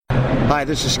Hi,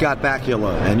 this is Scott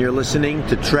Bakula, and you're listening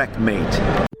to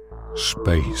TrekMate.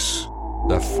 Space,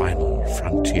 the final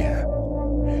frontier.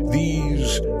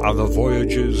 These are the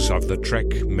voyages of the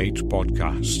TrekMate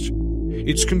podcast.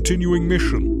 Its continuing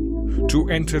mission: to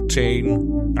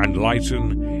entertain,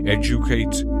 enlighten,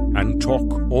 educate, and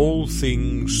talk all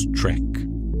things Trek.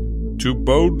 To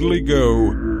boldly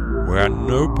go where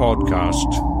no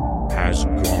podcast has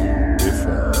gone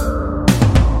before.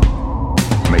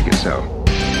 Make it so.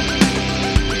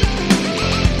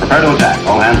 Prepare to attack.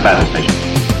 All hands battle station.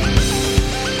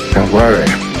 Don't worry,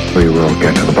 we will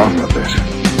get to the bottom of this.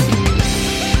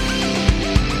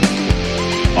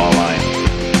 All right.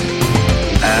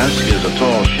 Ask is a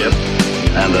tall ship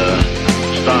and a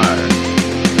star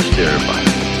steered by.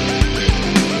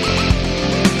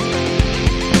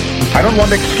 I don't want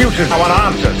excuses, I want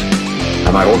answers.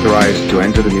 Am I authorized to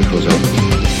enter the neutral zone?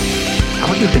 How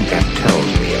do you think that tells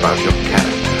me about your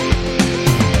character?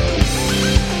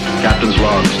 Captain's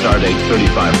log, stardate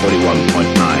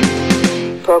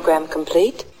 3541.9. Program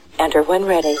complete. Enter when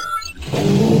ready.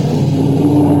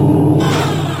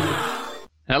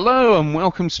 Hello and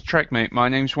welcome to TrekMate. My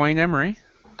name's Wayne Emery.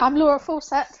 I'm Laura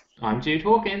Fawcett. I'm Jude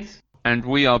Hawkins. And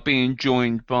we are being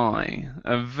joined by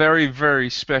a very, very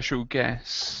special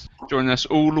guest. Joining us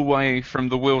all the way from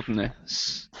the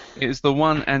wilderness. It is the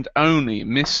one and only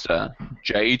Mr.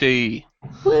 JD.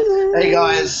 Hey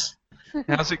guys.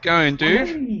 How's it going,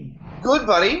 dude? Good,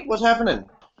 buddy. What's happening?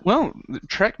 Well,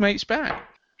 TrekMate's back.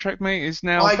 TrekMate is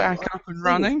now back up and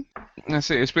running. That's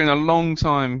it. It's been a long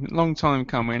time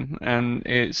coming, and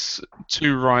it's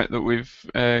too right that we've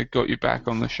got you back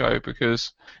on the show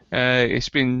because it's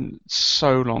been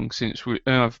so long since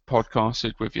I've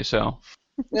podcasted with yourself.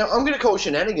 Now, I'm going to call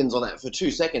shenanigans on that for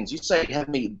 2 seconds. You say you have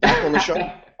me back on the show.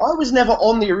 I was never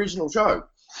on the original show.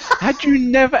 Had you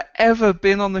never ever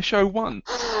been on the show once?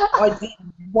 I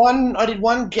did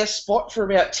one guest spot for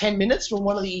about 10 minutes when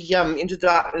one of the Into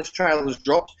Darkness trailers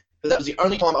dropped, but that was the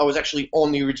only time I was actually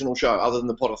on the original show, other than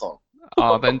the Podathon.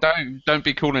 Oh, then don't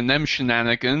be calling them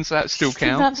shenanigans. That still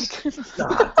counts.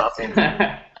 Nah, it doesn't.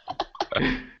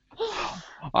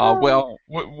 Well,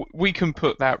 we can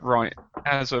put that right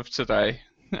as of today.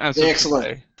 Excellent.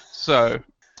 Today. So,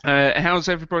 how's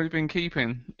everybody been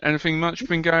keeping? Anything much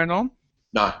been going on?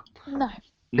 No. No,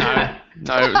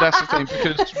 that's the thing,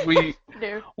 because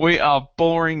we are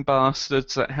boring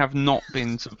bastards that have not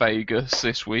been to Vegas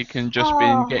this week and just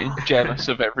been getting jealous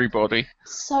of everybody.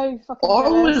 So fucking I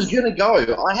jealous. was going to go.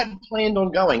 I hadn't planned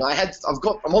on going.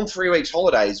 I'm on 3 weeks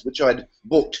holidays, which I'd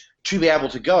booked to be able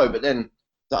to go, but then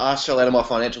the arse fell out of my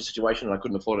financial situation and I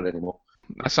couldn't afford it anymore.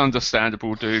 That's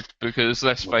understandable, dude, because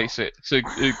let's face it, to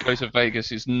go to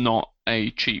Vegas is not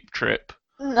a cheap trip.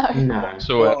 No.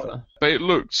 Whatsoever. But it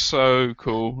looked so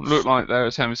cool. Looked like they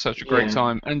was having such a great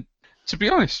time. And to be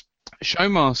honest,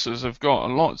 Showmasters have got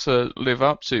a lot to live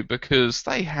up to because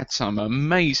they had some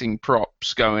amazing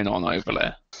props going on over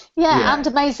there. Yeah, and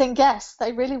amazing guests.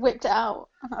 They really whipped it out.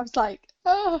 And I was like,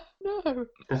 oh, no.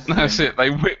 That's it. They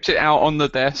whipped it out on the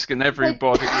desk and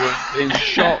everybody was in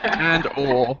shock and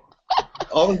awe.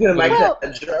 I was going to make that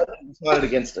joke and decided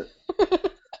against it.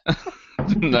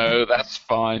 No, that's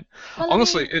fine. Well,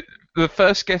 honestly, the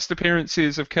first guest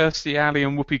appearances of Kirstie Alley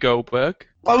and Whoopi Goldberg.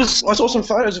 I saw some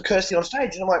photos of Kirstie on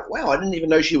stage, and I'm like, wow, I didn't even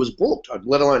know she was booked,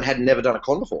 let alone had never done a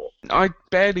con before. I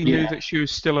barely knew that she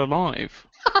was still alive.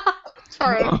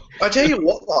 Sorry. I tell you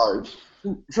what, though,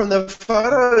 from the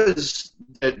photos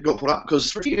that got put up,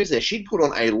 because for a few years there, she'd put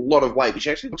on a lot of weight, but she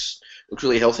actually looks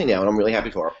really healthy now, and I'm really happy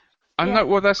for her. I know.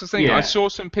 Well, that's the thing. Yeah. I saw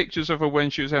some pictures of her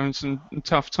when she was having some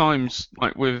tough times,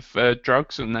 like with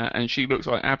drugs and that, and she looks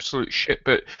like absolute shit.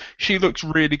 But she looks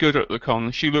really good at the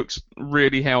con. She looks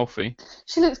really healthy.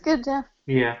 She looks good, yeah.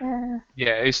 Yeah.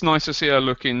 Yeah, it's nice to see her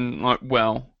looking like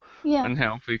well and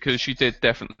healthy because she did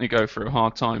definitely go through a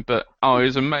hard time. But it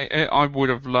was amazing. I would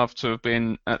have loved to have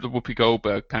been at the Whoopi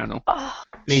Goldberg panel.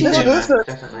 Me too,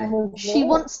 definitely. She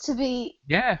wants to be...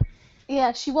 Yeah.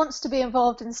 Yeah, she wants to be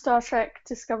involved in Star Trek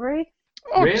Discovery.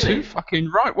 Really? Too fucking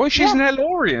right. Well, she's an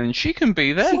Elorian. She can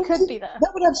be there. She could be there.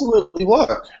 That would absolutely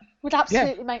work. Would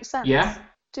absolutely make sense. Yeah.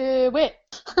 Do it.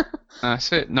 That's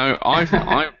it. No,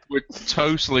 I would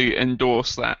totally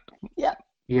endorse that. Yeah.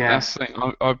 Yeah. That's the thing.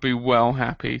 I'd be well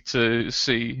happy to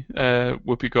see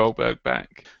Whoopi Goldberg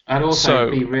back. I'd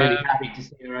also be really happy to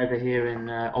see her over here in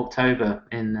October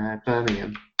in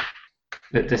Birmingham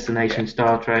at Destination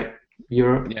Star Trek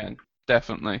Europe. Yeah,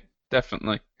 definitely. That's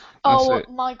Oh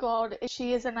my god, if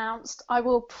she is announced, I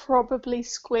will probably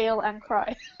squeal and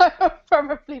cry. I will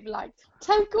probably be like,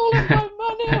 take all of my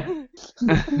money!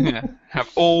 Yeah, have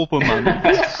all the money.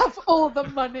 Yeah, have all the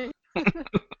money.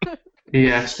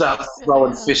 Yeah. Start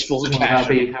throwing fistfuls of Well, cash.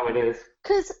 that'll be how it is.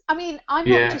 Because, I mean, I'm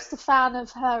Yeah. not just a fan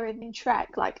of her in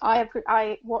Trek. Like,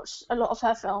 I watch a lot of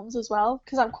her films as well,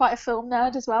 because I'm quite a film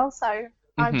nerd as well, so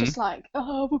I'm just like,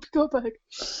 oh, Whoopi Goldberg.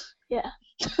 Yeah.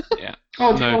 Yeah.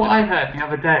 Oh, do you No know what doubt. I heard the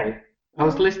other day? I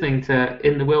was listening to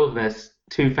In the Wilderness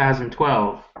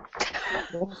 2012,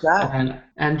 What's that?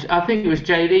 and I think it was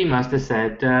JD must have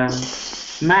said,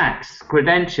 Max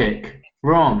Grodenchik,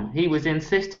 wrong. He was in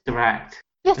Sister Act.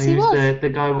 Yes, And he was. the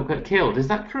guy who got killed. Is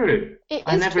that true? It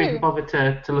I is never true. even bothered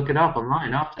to look it up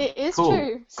online after. It is Cool.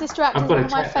 true. Sister Act I've is got one to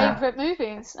of my check that. favourite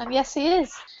movies, and yes, he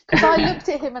is. Because I looked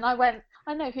at him and I went,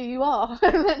 I know who you are,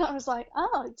 and then I was like,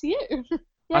 oh, it's you.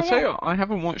 Yeah, I tell you, I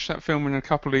haven't watched that film in a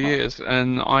couple of years,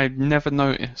 and I never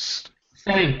noticed.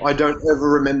 Same. I don't ever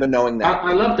remember knowing that.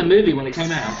 I loved the movie when it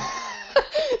came out.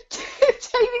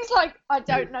 Jamie's like, I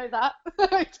don't know that.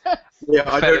 Yeah,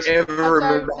 I don't ever I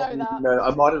remember. don't know that. No,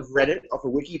 I might have read it off a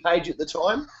wiki page at the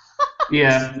time.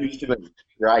 Yeah. It used to be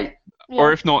great.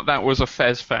 Or if not, that was a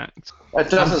Fez fact. It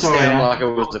doesn't sorry, sound I'm like it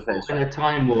was the first In one. a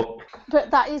time warp.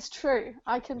 But that is true.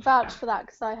 I can vouch for that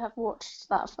because I have watched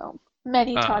that film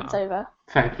many times over.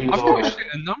 Thank you, I've Laura. watched it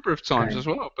a number of times as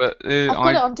well, but I've got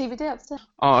it on DVD upstairs.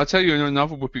 I'll tell you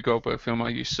another Whoopi Goldberg film I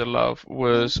used to love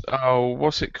was,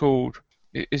 what's it called?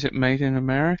 Is it Made in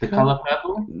America? The Colour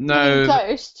Purple? No.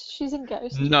 Ghost. She's in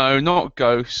Ghost. No, not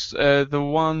Ghost. The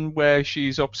one where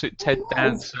she's opposite Ted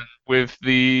Danson with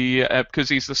the because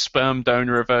he's the sperm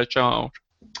donor of her child.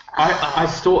 I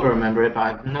sort of remember it, but I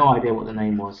have no idea what the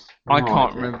name was. I No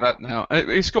can't idea. remember that now.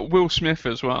 It's got Will Smith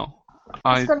as well.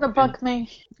 It's gonna bug me.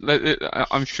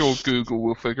 I'm sure Google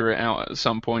will figure it out at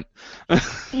some point.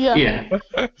 Yeah. Yeah.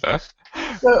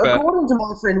 So, according to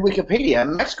my friend Wikipedia,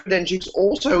 Max Grodenchik's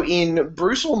also in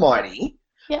Bruce Almighty,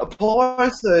 Yep. Apollo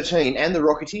 13, and The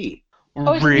Rocketeer.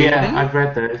 Oh, Really? Yeah, I've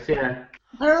read those, yeah.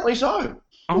 Apparently so.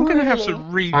 I'm gonna have to Really?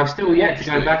 read. I've still yet to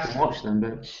go back and watch them,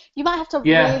 but You might have to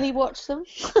Yeah. really watch them.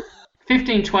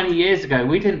 15, 20 years ago,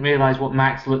 we didn't realise what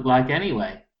Max looked like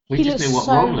anyway. We He just looks knew what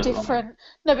so Ron looked like. different.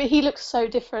 No, but he looks so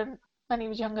different when he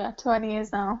was younger. 20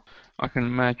 years now. I can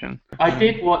imagine. I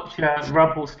did watch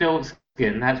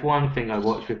Rumpelstiltskin. That's one thing I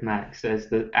watched with Max as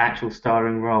the actual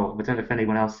starring role. I don't know if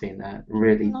anyone else seen that.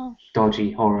 Really No.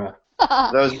 dodgy horror.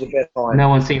 Those are the best times. No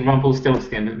one's seen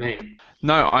Rumpelstiltskin but me.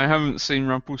 No, I haven't seen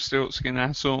Rumpelstiltskin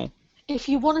at all. If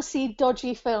you want to see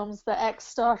dodgy films that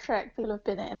ex-Star Trek people have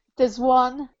been in, there's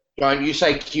one. Don't you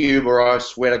say Cube, or I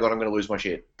swear to God I'm going to lose my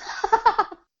shit.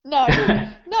 No,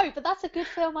 no, but that's a good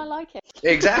film. I like it.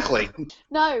 Exactly.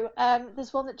 No,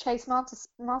 there's one that Chase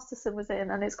Masterson was in,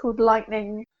 and it's called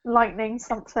Lightning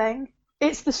something.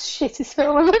 It's the shittest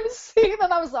film I've ever seen,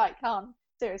 and I was like, can't,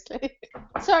 seriously.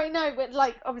 Sorry, no, but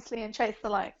like, obviously in Chase,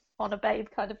 they're like on a babe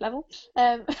kind of level.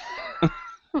 And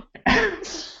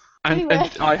Anyway,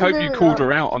 I hope you moving called on.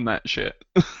 her out on that shit.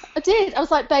 I did. I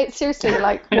was like, babe, seriously,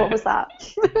 like, what was that?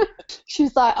 She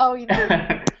was like, oh, you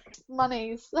know,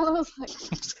 monies. And I was like,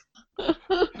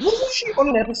 Wasn't she on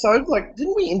an episode? Like,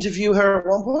 didn't we interview her at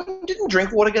one point? Didn't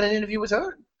Drinkwater get an interview with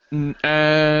her?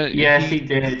 Yes, he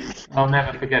did. I'll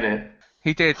never forget it.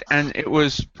 He did, and it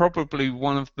was probably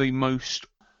one of the most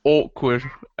awkward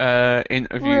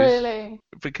interviews. really?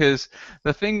 Because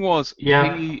the thing was,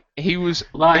 Yeah. he was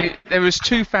Like- there was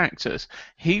two factors.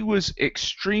 He was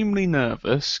extremely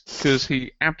nervous because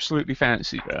he absolutely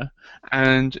fancied her,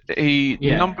 and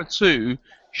Yeah. number two,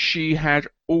 she had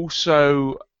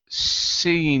also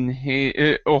seen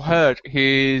or heard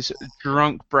his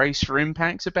drunk brace for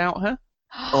impacts about her.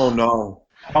 Oh, no.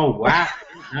 Oh, wow. I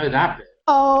didn't know that bit.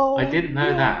 Oh, I didn't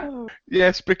know that. no.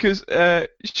 Yes, because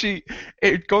it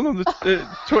had gone on the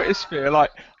Twitter sphere like,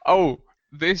 oh,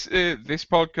 this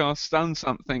podcast's done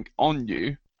something on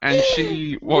you, and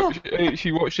she watched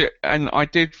it, and I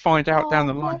did find out down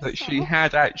the line bless that she her.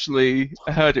 had actually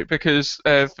heard it because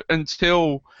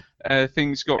until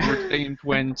things got redeemed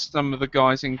when some of the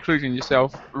guys, including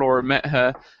yourself, Laura, met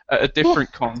her at a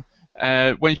different con,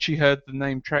 when she heard the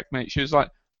name Trekmate, she was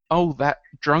like, oh, that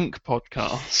drunk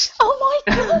podcast. Oh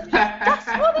my god, that's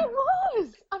what it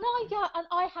was. And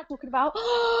I had talking about.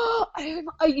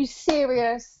 Are you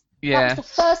serious? Yeah. That was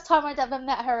the first time I'd ever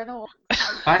met her and all.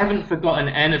 I haven't forgotten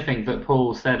anything that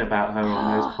Paul said about her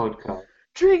on those podcasts.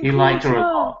 Drink He liked her a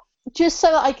water. lot. Just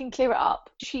so that I can clear it up,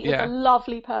 she is Yeah. a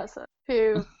lovely person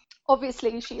who,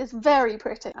 obviously, she is very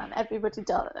pretty, and everybody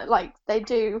does, like, they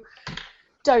do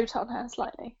dote on her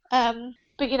slightly.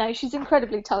 But, you know, she's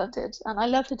incredibly talented, and I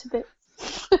love her to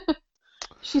bits.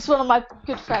 She's one of my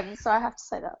good friends, so I have to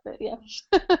say that, but yeah.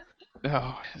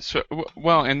 Oh, so,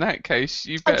 well, in that case,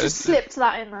 you I better. just slipped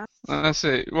that in there. That's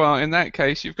it. Well, in that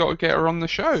case, you've got to get her on the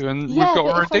show, and Yeah, we've got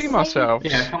but to if I redeem say- ourselves.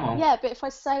 Yeah, come on. Yeah, but if I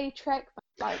say Trek,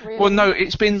 like really. Well, no,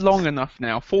 it's been long enough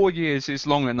now. 4 years is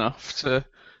long enough to.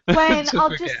 When to I'll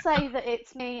forget. just say that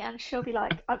it's me, and she'll be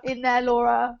like, "I'm in there,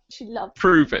 Laura." She loves.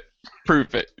 Prove it.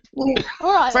 Prove it.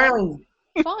 All right, then.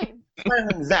 Failing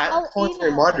Fine. that, I'll point her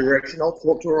in email my her. direction. I'll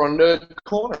talk to her on Nerd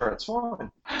Corner. It's fine.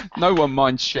 No one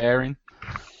minds sharing.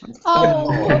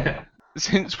 Oh,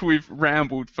 Since we've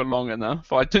rambled for long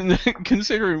enough, I didn't.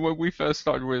 Considering when we first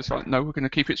started, we were like, no, we're going to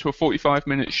keep it to a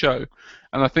 45-minute show,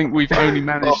 and I think we've only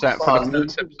managed that for the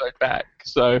first episode back.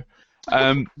 So,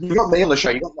 You got me on the show.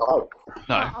 You got no hope.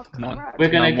 no, none. We're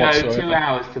going to None go whatsoever. 2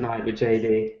 hours tonight with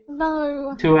JD.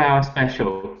 no. 2 hour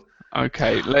special.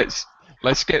 Okay, let's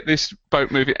get this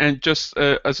boat moving. And just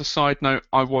as a side note,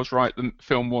 I was right. The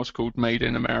film was called Made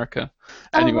in America.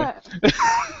 Anyway, right.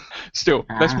 still,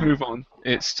 let's Ah. move on.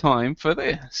 It's time for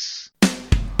this.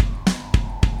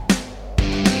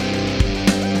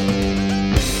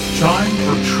 Time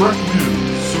for Trek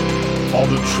News on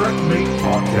the TrekMate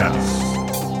Podcast.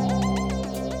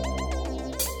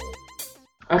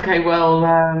 Okay,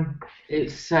 well,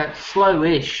 it's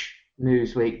slow-ish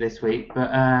news week this week,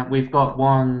 but we've got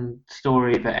one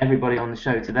story that everybody on the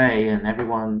show today and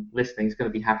everyone listening is going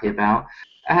to be happy about.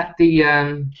 At the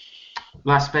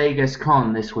Las Vegas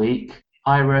Con this week,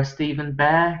 Ira Stephen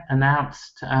Bear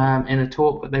announced in a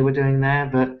talk that they were doing there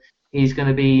that he's going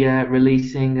to be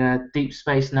releasing a Deep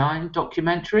Space Nine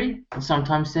documentary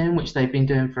sometime soon, which they've been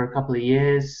doing for a couple of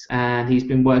years, and he's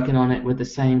been working on it with the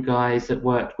same guys that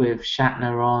worked with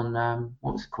Shatner on,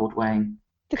 what was it called, Wayne?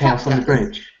 The Chaos on the Captains.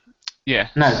 Bridge. Yeah.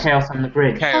 No, Chaos on the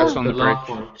Bridge. Chaos on the last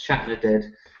Bridge. one Shatner did,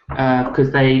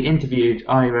 because they interviewed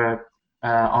Ira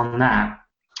on that,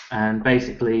 and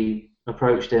basically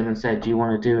approached him and said, "Do you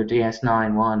want to do a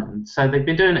DS9 one?" And so they've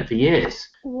been doing it for years,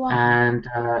 Wow. and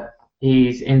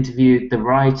he's interviewed the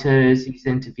writers, he's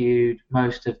interviewed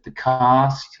most of the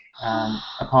cast,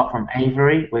 apart from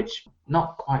Avery, which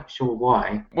not quite sure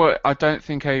why. Well, I don't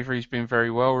think Avery's been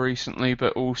very well recently,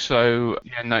 but also,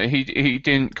 yeah, no, he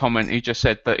didn't comment. He just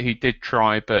said that he did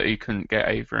try, but he couldn't get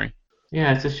Avery.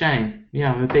 Yeah, it's a shame.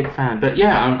 Yeah, I'm a big fan. But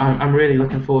yeah, I'm really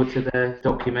looking forward to the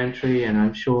documentary, and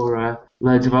I'm sure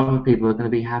loads of other people are going to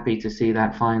be happy to see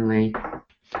that finally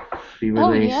be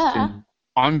released. yeah.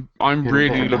 And I'm get a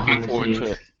really bit of looking behind the forward to scenes.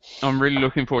 it. I'm really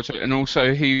looking forward to it. And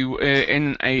also, he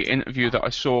in a interview that I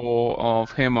saw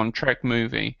of him on Trek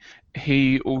Movie,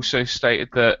 he also stated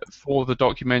that for the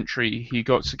documentary, he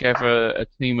got together a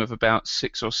team of about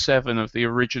 6 or 7 of the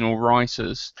original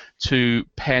writers to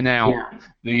pen out Yeah.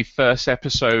 the first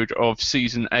episode of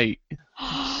season 8.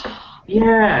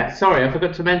 Yeah, sorry, I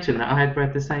forgot to mention that. I had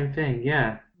read the same thing.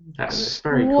 Yeah, that's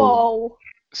very cool. Whoa.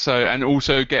 So, and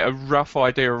also get a rough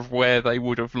idea of where they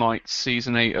would have liked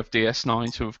season 8 of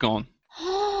DS9 to have gone.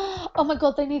 Oh my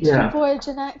god, they need to Yeah. do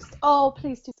Voyager next. Oh,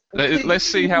 please do. Let's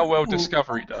see how well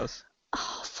Discovery does.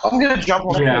 Oh, fuck. I'm going to jump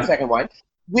on that Yeah. in a second, Wayne.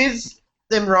 With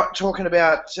them talking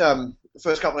about the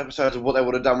first couple of episodes of what they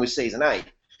would have done with season 8,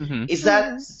 Hmm. is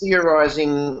that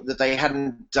theorising that they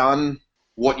hadn't done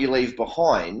What You Leave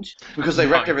Behind because they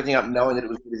wrapped No. everything up knowing that it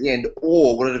was at the end,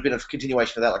 or would it have been a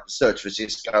continuation of that, like the search for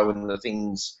Cisco and the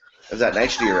things of that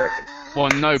nature, do you reckon? Well,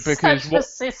 no, because Search for what?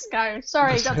 Cisco.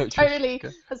 Sorry, Search that's for totally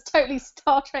Cisco.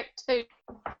 Star Trek 2.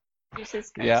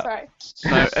 Cisco, Yeah. sorry.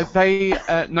 No, they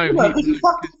no. No, but He, you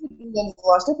fucked it in the end of the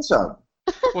last episode.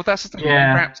 well, that's the thing.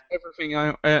 Yeah. He wrapped everything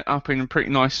up in a pretty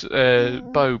nice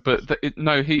bow. But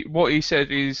what he said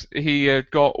is he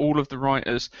got all of the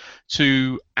writers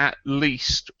to at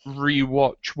least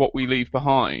rewatch What You Leave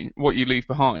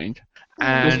Behind,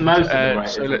 Just and most of the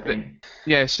writers, so I that think.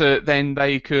 yeah, so then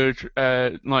they could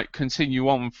like continue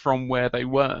on from where they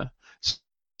were.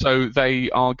 So they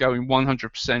are going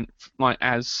 100% like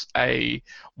as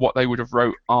what they would have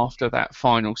wrote after that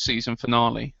final season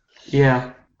finale.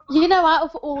 Yeah. You know, out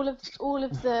of all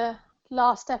of the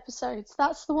last episodes,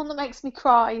 that's the one that makes me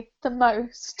cry the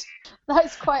most.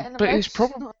 That's quite an But it's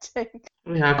emotional thing.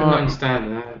 Yeah, I can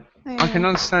understand that. I can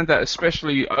understand that,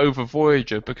 especially over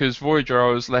Voyager, because Voyager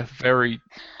I was left very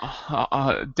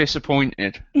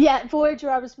disappointed. Yeah, Voyager,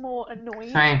 I was more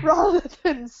annoyed Same. rather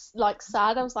than like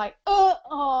sad. I was like,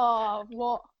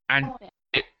 what? And Oh,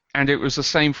 yeah. And it was the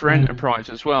same for Enterprise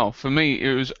as well. For me,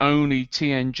 it was only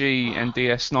TNG and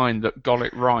DS9 that got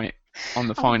it right on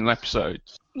the final episode.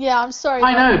 Yeah, I'm sorry.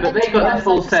 I know, but they got the Enterprise,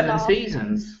 full I just 7 laughed.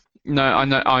 seasons. No,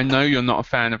 I know you're not a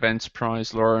fan of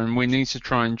Enterprise, Laura, and we need to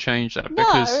try and change that No,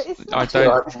 because it's I not.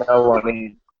 don't. No, I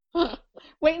mean,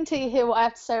 Wait until you hear what I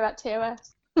have to say about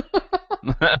TOS.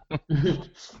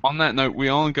 On that note, we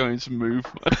are going to move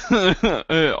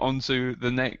onto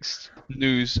the next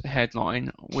news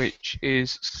headline, which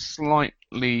is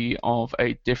slightly of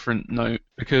a different note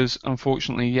because,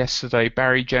 unfortunately, yesterday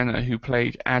Barry Jenner, who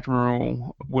played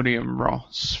Admiral William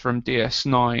Ross from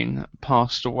DS9,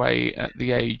 passed away at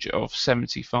the age of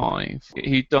 75.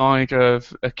 He died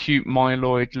of acute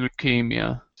myeloid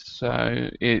leukemia. So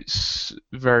it's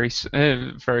very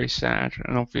sad,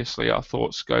 and obviously our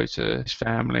thoughts go to his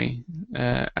family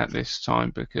at this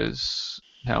time because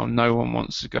hell, no one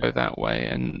wants to go that way,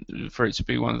 and for it to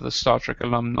be one of the Star Trek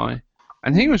alumni,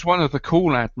 and he was one of the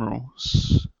cool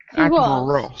admirals, Admiral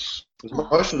Ross.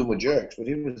 Most of them were jerks, but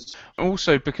he was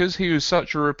also because he was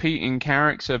such a repeating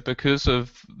character because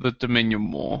of the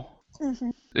Dominion War. Mm-hmm.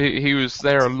 He was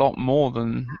there a lot more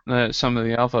than some of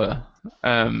the other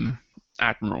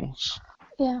admirals.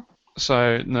 Yeah.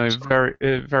 So no,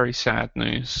 very sad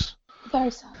news.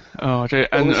 Very sad. Oh, dear.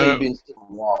 And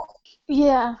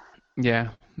yeah. Yeah.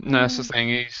 No, that's the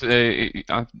thing.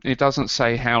 It doesn't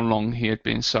say how long he had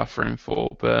been suffering for,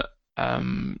 but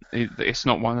it's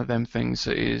not one of them things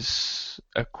that is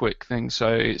a quick thing.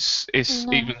 So it's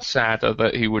even sadder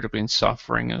that he would have been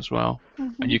suffering as well.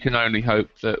 Mm-hmm. And you can only hope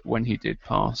that when he did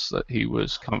pass, that he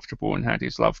was comfortable and had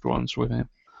his loved ones with him.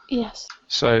 Yes.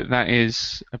 So that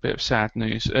is a bit of sad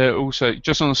news. Also,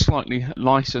 just on a slightly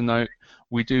lighter note,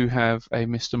 we do have a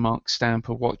Mr. Mark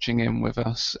Stamper watching in with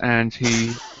us, and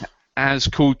he has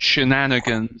called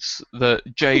shenanigans that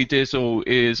Jay Dizzle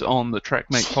is on the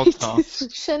TrekMate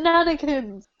podcast.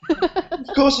 Shenanigans.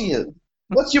 Of course he is.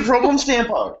 What's your problem,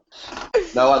 Stampo?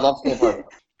 No, I love Stampo.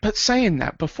 But saying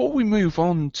that, before we move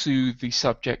on to the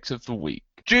subject of the week,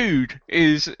 Jude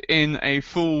is in a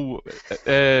full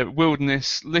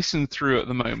wilderness listen through at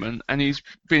the moment, and he's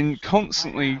been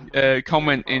constantly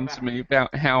commenting to me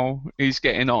about how he's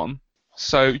getting on.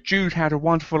 So Jude had a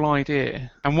wonderful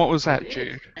idea. And what was that,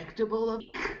 Jude?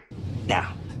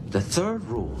 Now, the third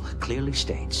rule clearly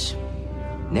states,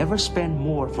 never spend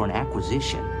more for an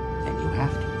acquisition than you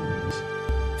have to.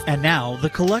 And now, the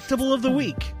collectible of the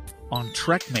week on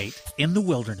TrekMate in the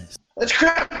Wilderness. It's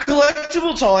crap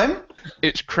collectible time.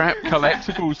 It's crap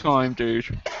collectible time,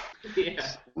 dude. Yeah.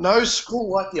 No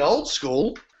school like the old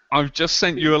school. I've just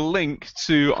sent you a link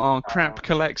to our crap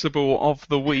collectible of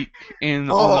the week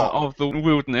in honor of the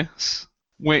wilderness.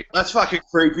 That's fucking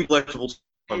creepy collectible.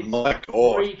 Oh my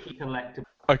god. Freaky collectible.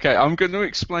 Okay, I'm going to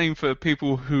explain for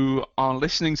people who are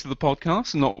listening to the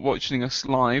podcast and not watching us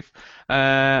live,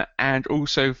 and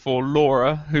also for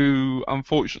Laura, who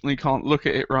unfortunately can't look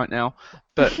at it right now.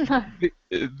 But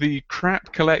the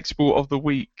crap collectible of the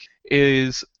week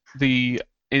is a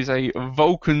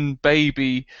Vulcan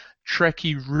baby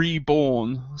Trekkie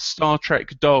reborn Star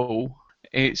Trek doll.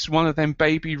 It's one of them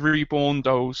baby reborn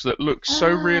dolls that looks so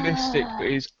realistic but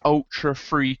is ultra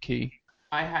freaky.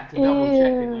 I had to double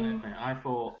check it on it. I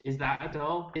thought, is that a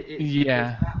doll?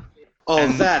 Yeah.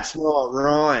 That's not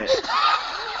right.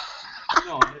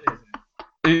 No, it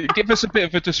isn't. Give us a bit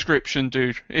of a description,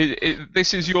 dude.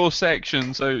 This is your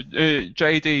section, so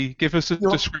JD, give us a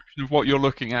description of what you're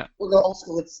looking at. Well,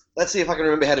 let's see if I can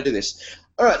remember how to do this.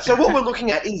 All right, so what we're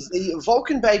looking at is the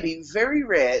Vulcan baby, very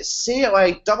rare,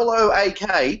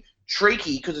 CLA00AK,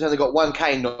 Treaky, because it's only got one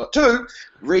K and not two,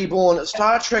 reborn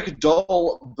Star Trek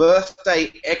doll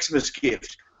birthday Xmas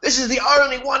gift. This is the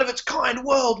only one of its kind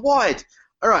worldwide.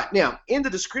 All right, now, in the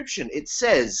description, it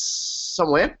says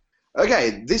somewhere,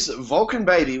 okay, this Vulcan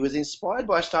baby was inspired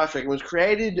by Star Trek and was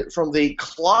created from the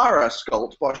Clara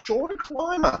sculpt by Sean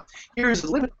Clymer. Here's a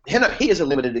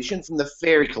limited edition from the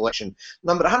Fairy Collection,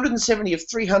 numbered 170 of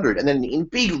 300, and then in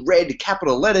big red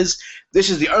capital letters, this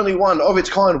is the only one of its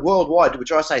kind worldwide, to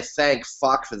which I say thank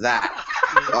fuck for that.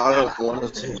 I don't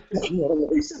want to do one of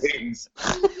these things.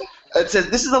 It says,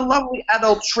 this is a lovely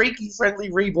adult,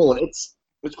 Trekkie-friendly reborn. It's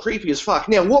creepy as fuck.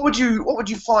 Now, what would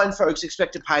you find folks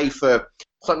expect to pay for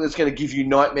something that's going to give you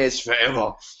nightmares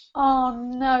forever? Oh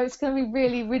no, it's going to be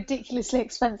really ridiculously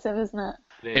expensive, isn't it?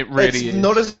 It really is.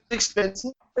 Not as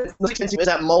expensive. It's not expensive as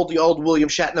that mouldy old William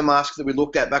Shatner mask that we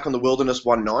looked at back on the Wilderness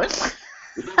one night.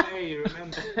 Yeah, you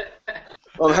remember.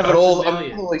 I'm having all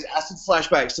these acid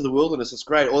flashbacks to the Wilderness. It's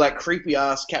great. All that creepy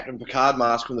ass Captain Picard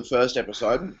mask from the first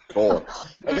episode. God.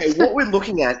 Okay, what we're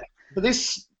looking at for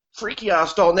this freaky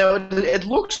ass doll. Now it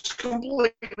looks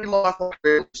completely lifelike.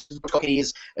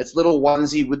 It's little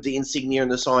onesie with the insignia and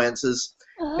the sciences.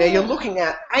 Now you're looking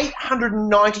at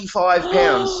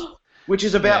 £895, which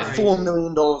is about $4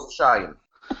 million Australian.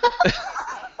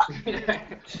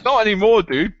 Not anymore,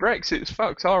 dude. Brexit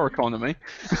fucks our economy.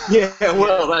 Yeah,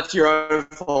 well, that's your own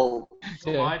fault.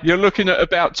 Yeah. You're looking at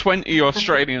about 20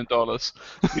 Australian dollars.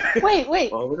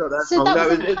 Wait. Oh, we got that So wrong. that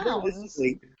No, was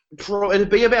in pounds? it'd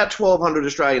be about 1,200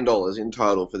 Australian dollars in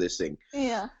total for this thing.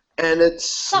 Yeah. And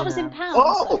it's... That was in pounds.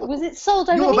 Oh! Was it sold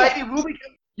over Your here? baby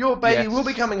Yes. will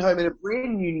be coming home in a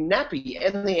brand new nappy,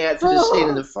 and the outfit is seen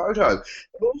in the photo.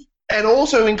 And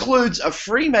also includes a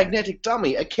free magnetic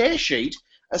dummy, a care sheet,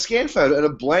 a scan photo, and a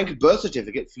blank birth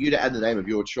certificate for you to add the name of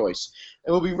your choice.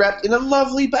 And will be wrapped in a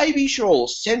lovely baby shawl,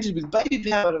 scented with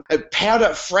baby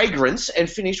powder fragrance, and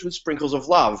finished with sprinkles of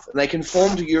love. And they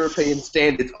conform to European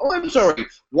standards. Oh, I'm sorry.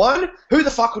 1, who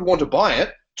the fuck would want to buy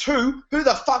it? 2, who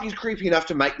the fuck is creepy enough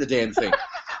to make the damn thing?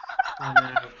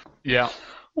 Yeah.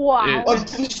 Wow.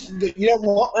 You know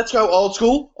what? Let's go old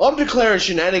school. I'm declaring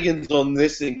shenanigans on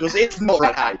this thing because it's not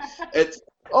okay. It's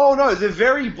the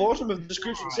very bottom of the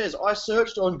description says I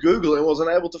searched on Google and wasn't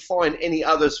able to find any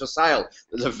others for sale.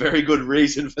 There's a very good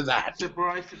reason for that.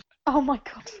 Oh my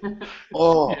god.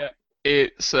 Oh. Yeah.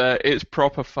 It's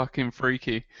proper fucking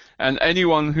freaky. And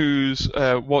anyone who's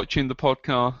watching the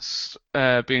podcast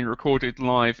being recorded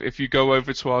live, if you go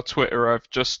over to our Twitter, I've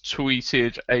just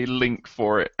tweeted a link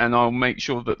for it, and I'll make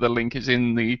sure that the link is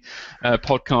in the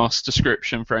podcast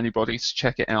description for anybody to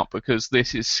check it out, because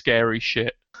this is scary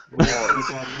shit.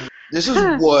 This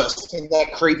is worse than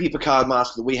that creepy Picard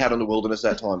mask that we had on the Wilderness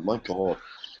that time. My God.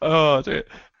 Oh, dear.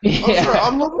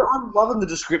 I'm loving the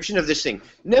description of this thing.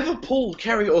 Never pull,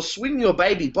 carry, or swing your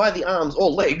baby by the arms or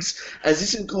legs, as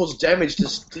this can cause damage to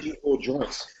skin or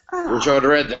joints. Which I'd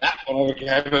read that when I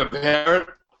became a parent.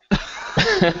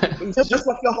 Just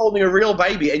like you're holding a real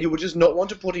baby and you would just not want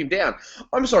to put him down.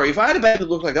 I'm sorry, if I had a baby that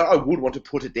looked like that, I would want to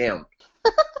put it down.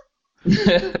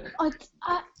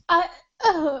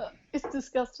 It's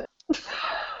disgusting.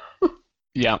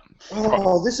 Yeah.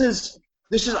 Oh, this is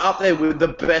up there with the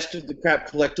best of the crap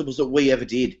collectibles that we ever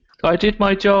did. I did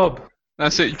my job.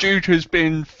 That's it. Jude has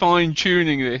been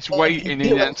fine-tuning this, waiting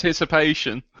in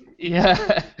anticipation.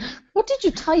 Yeah. What did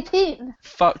you type in?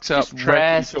 Fucked up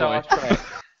Rare Trekkie Star toy. Trek.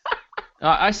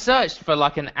 I searched for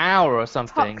like an hour or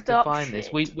something Fucked to up find this.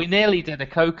 shit. We nearly did a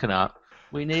coconut.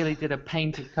 We nearly did a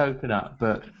painted coconut,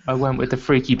 but I went with the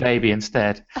freaky baby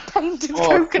instead. A painted Oh,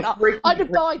 coconut. freaking I'd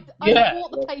have bought Yeah.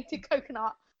 the painted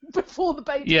coconut before the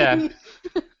baby. Yeah.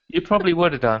 You probably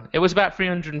would have done. It was about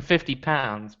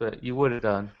 £350, but you would have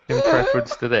done in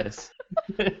preference to this.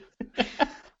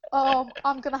 Oh,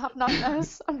 I'm gonna have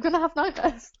nightmares.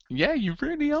 Yeah, you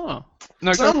really are.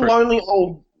 No, go Some for it. lonely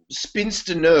old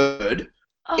spinster nerd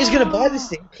is going to buy this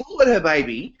thing, call it her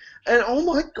baby, and oh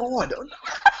my God.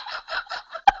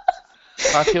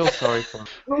 I feel sorry for him.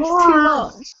 It's too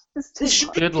much. It's too This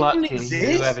much. Good luck to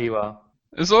exist. whoever you are.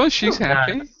 As long as she's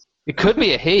happy. It could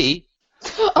be a he.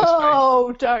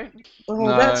 Oh, don't. Oh,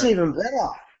 No. that's even better.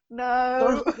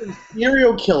 No.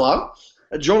 Serial killer,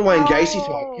 a John Wayne Gacy Oh.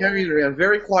 type, carrying around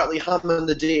very quietly humming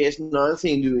the DS9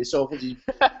 thing to himself as he's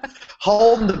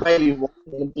holding the baby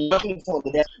and blocking on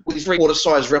the desk with his 3/4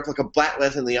 size replica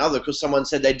Blacklet in the other because someone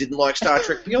said they didn't like Star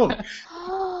Trek Beyond.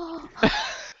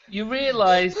 You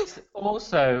realised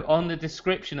also on the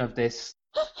description of this,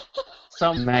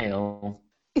 some male.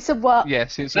 It's a what?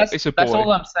 Yes, it's a boy. That's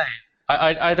all I'm saying.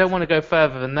 I don't want to go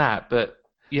further than that, but,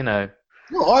 you know.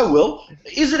 No, I will.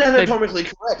 Is it anatomically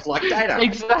correct, like Data?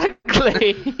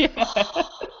 Exactly.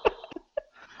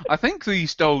 I think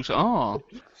these dolls are,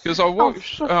 because I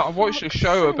watched a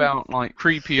show about like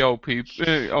creepy old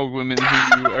people, old women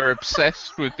who are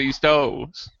obsessed with these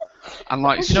dolls, and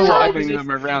like You know what? swirling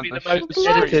them around the the most street.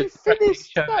 sedative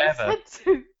Finished show that ever.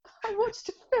 sentence. I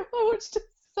watched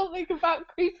something about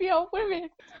creepy old women.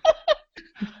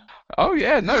 Oh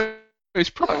yeah, no, it's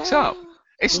fucked up.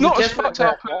 It's Was not it as definitely fucked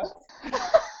up that as.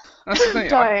 That's the thing.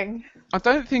 Dying. I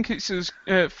don't think it's as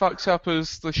fucked up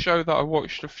as the show that I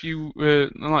watched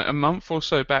like a month or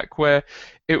so back, where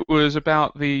it was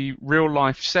about the real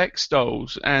life sex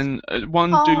dolls, and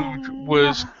one dude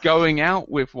was going out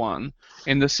with one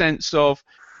in the sense of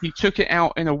he took it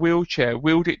out in a wheelchair,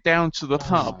 wheeled it down to the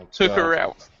pub, took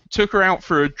her out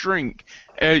for a drink.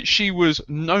 She was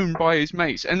known by his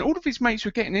mates, and all of his mates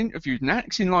were getting interviewed and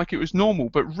acting like it was normal,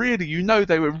 but really,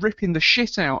 they were ripping the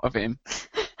shit out of him.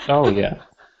 Oh, yeah.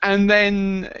 And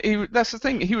then, that's the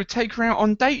thing, he would take her out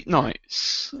on date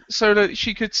nights so that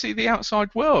she could see the outside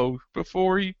world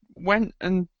before he went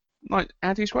and,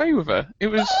 had his way with her. It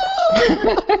was...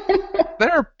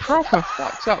 There are proper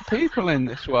fucked up people in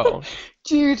this world.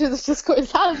 Jude has just got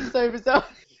his hands over his eyes.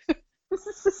 This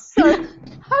is just so...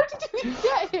 How did we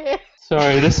get here?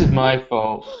 Sorry, this is my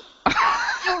fault.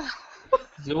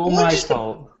 It's all my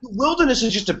fault. The wilderness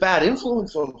is just a bad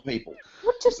influence on people.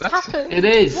 What just happened? It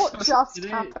is. What just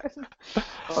happened?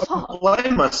 I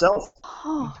blame myself.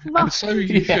 Oh, And so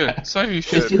you should. So you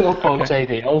should. It's your fault,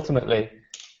 JD, ultimately.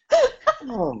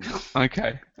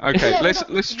 Okay. Yeah,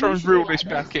 Let's try and reel this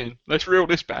back in. Let's reel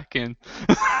this back in.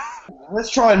 Let's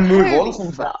try and move on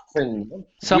from that thing.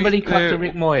 Somebody cut to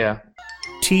Rick Moyer.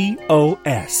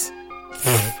 TOS.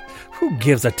 Who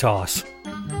gives a toss?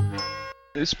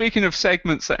 Speaking of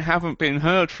segments that haven't been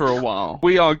heard for a while,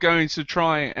 we are going to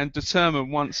try and determine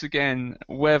once again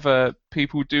whether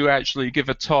people do actually give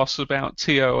a toss about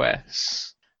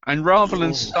TOS. And rather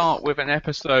than start with an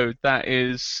episode that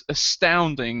is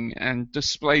astounding and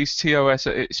displays TOS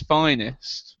at its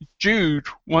finest, Jude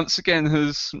once again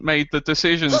has made the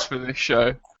decisions for this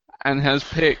show and has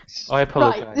picked... I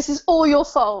apologise. Right, this is all your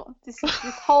fault. This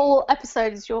whole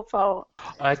episode is your fault.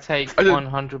 I take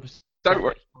 100% Don't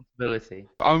worry. responsibility.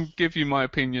 I'll give you my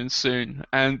opinion soon.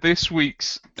 And this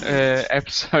week's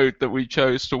episode that we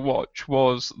chose to watch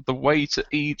was The Way to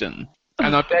Eden.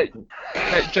 And I bet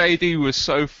JD was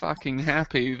so fucking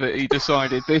happy that he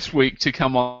decided this week to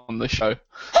come on the show.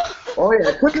 Oh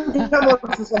yeah, couldn't he come on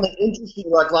for something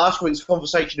interesting like last week's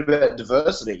conversation about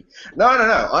diversity? No.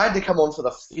 I had to come on for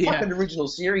the fucking original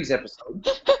series episode.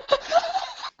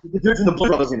 With the dude from the Blue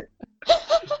Brothers in it.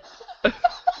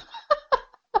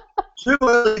 Too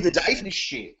early in the day for this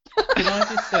shit. Can I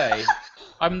just say,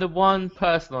 I'm the one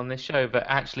person on this show that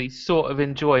actually sort of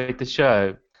enjoyed the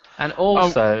show. And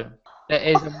also, there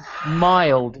is a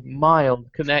mild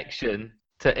connection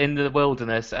to In the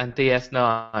Wilderness and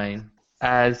DS9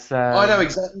 as... I know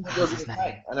exactly what you're going to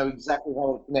say. I know exactly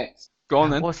how it connects. Go on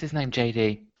then. What's his name,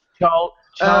 JD?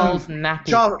 Charles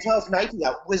Napier. Charles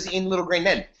Napier was in Little Green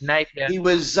Men. Napier. He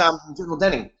was General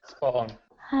Denning. Spot on.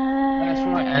 That's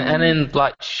right. And in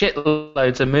like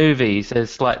shitloads of movies,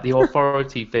 as like the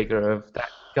authority figure of that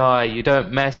guy you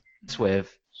don't mess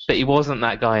with. But he wasn't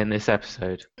that guy in this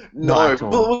episode. No,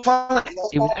 but finally,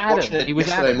 he was Adam. He was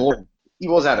Adam. Morning. He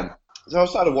was Adam. So I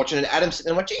started watching it, and Adam, and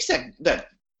I'm like, geez, that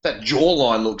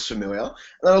jawline looks familiar. And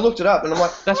then I looked it up, and I'm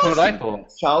like, that's what I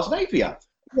thought. Charles Napier.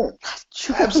 Yeah,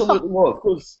 absolutely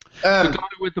was. The guy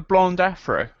with the blonde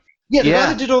afro. Yeah, the guy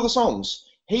that did all the songs.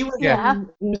 He was Yeah.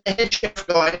 the head chef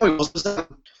guy. He was the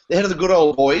head of the Good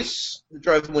Old Boys, who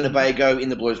drove from Winnebago in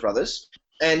the Blues Brothers.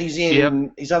 And he's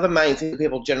in his other main thing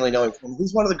people generally know him from.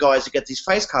 He's one of the guys who gets his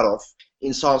face cut off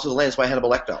in Silence of the Lambs by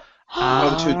Hannibal Lecter.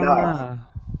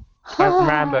 From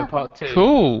Rambo Part 2.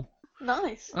 Cool.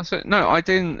 Nice. That's it. No, I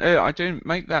didn't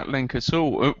make that link at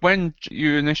all. When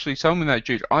you initially told me that,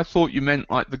 Jude, I thought you meant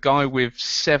like the guy with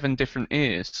 7 different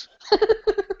ears.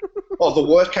 Oh, the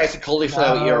worst case of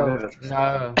cauliflower ear.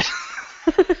 No.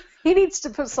 He needs to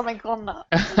put something on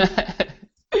that.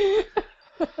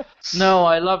 No,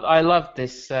 I love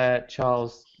this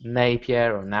Charles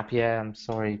Napier or Napier. I'm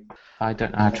sorry, I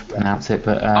don't know how to pronounce it,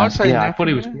 but I'd say I thought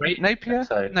he was great. Napier.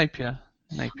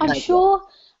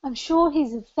 I'm sure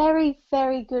he's a very,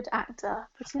 very good actor.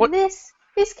 But in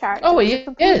this character, he is a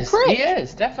complete prick. He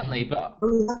is definitely. But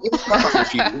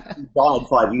he died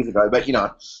 5 years ago, but you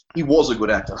know, he was a good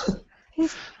actor.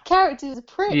 His character is a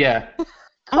prick. Yeah.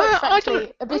 Quite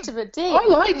frankly, a bit of a dick. I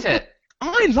liked it.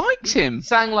 I liked him. He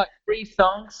sang like 3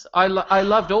 songs. I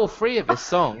loved all 3 of his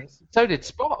songs. So did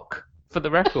Spock, for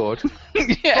the record.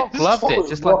 Spock loved it,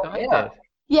 just like I did.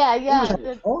 Yeah.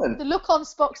 The look on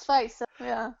Spock's face.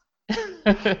 Yeah.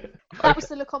 That was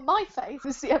the look on my face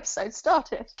as the episode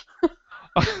started.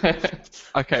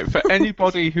 Okay, for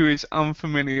anybody who is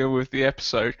unfamiliar with the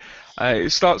episode,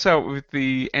 it starts out with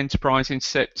the Enterprise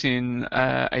intercepting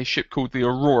a ship called the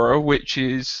Aurora, which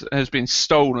has been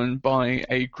stolen by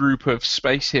a group of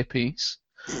space hippies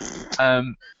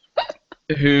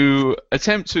who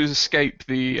attempt to escape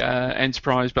the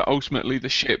Enterprise, but ultimately the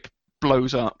ship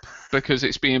blows up because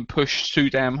it's being pushed too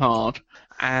damn hard.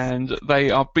 And they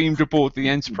are beamed aboard the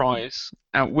Enterprise,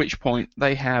 at which point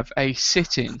they have a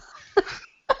sit-in.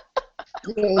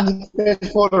 In the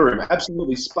photo room,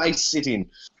 absolutely space sitting.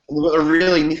 And they've got a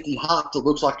really nifty hut that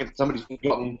looks like somebody's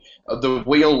gotten the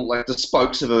wheel, like the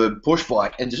spokes of a push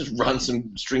bike, and just run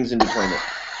some strings in between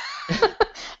it.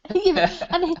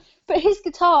 But his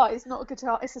guitar is not a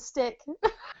guitar; it's a stick.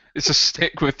 It's a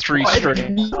stick with 3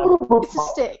 strings. It's a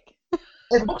stick.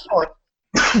 It looks like,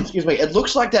 excuse me, it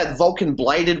looks like that Vulcan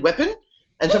bladed weapon,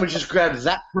 and somebody just grabbed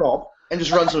that prop and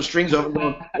just run some strings over and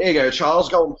gone, there you go, Charles,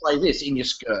 go and play this in your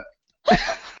skirt.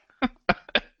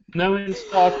 Knowing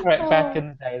Star Trek back in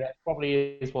the day, that probably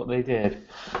is what they did.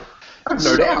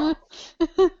 No doubt.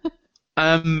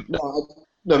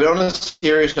 No, but on a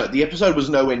serious note, the episode was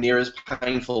nowhere near as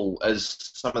painful as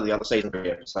some of the other season 3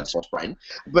 episodes, Lost Brain,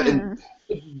 but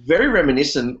very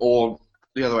reminiscent, or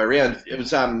the other way around. It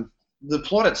was the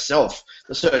plot itself,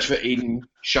 the search for Eden,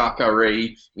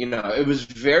 Shakari. It was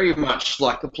very much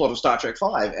like the plot of Star Trek V,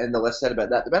 and the less said about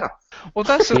that, the better. Well,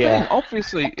 that's the thing.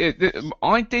 Obviously,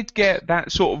 I did get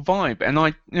that sort of vibe, and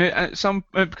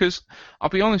because I'll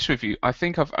be honest with you, I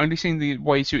think I've only seen The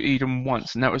Way to Eden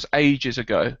once, and that was ages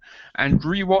ago. And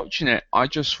rewatching it, I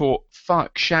just thought,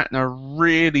 fuck, Shatner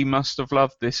really must have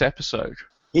loved this episode.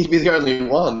 He'd be the only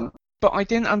one. But I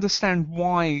didn't understand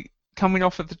why, coming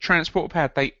off of the transport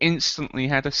pad, they instantly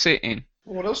had a sit-in.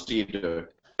 What else do you do?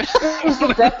 It was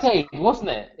the decade,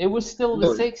 wasn't it? It was still the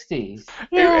 60s.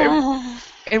 Yeah.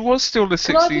 It was still the 60s.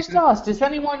 Can I just ask, does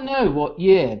anyone know what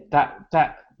year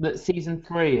that season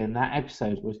 3 and that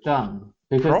episode was done?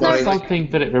 Because that's something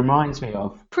that it reminds me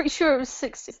of. Pretty sure it was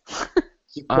 60s.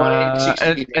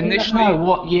 Initially, no,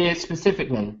 what year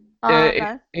specifically?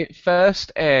 It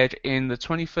first aired in the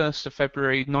 21st of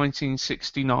February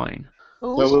 1969.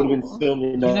 So it would have been filmed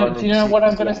in do you know what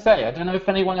I'm going to say? I don't know if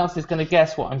anyone else is going to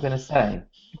guess what I'm going to say.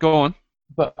 Go on.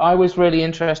 But I was really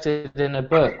interested in a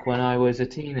book when I was a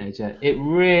teenager. It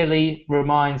really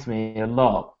reminds me a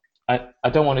lot. I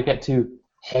don't want to get too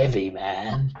heavy,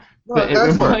 man, but it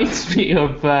reminds me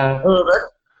of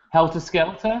Helter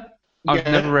Skelter. I've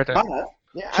never read it.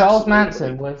 Yeah, Charles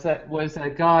Manson was a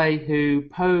guy who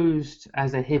posed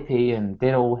as a hippie and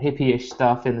did all hippie-ish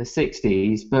stuff in the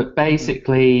 60s, but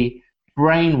basically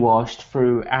brainwashed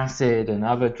through acid and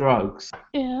other drugs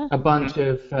a bunch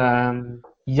of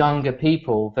younger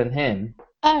people than him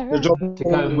to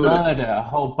go murder a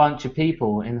whole bunch of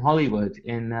people in Hollywood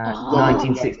in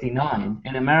 1969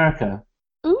 in America.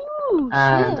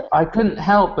 And I couldn't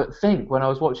help but think when I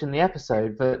was watching the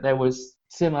episode that there was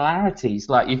similarities.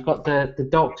 Like, you've got the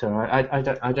doctor. I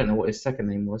don't know what his second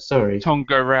name was. Sorry.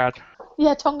 Tonga Rad.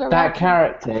 Yeah, Tonga Rad. That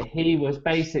character, he was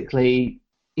basically,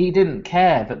 he didn't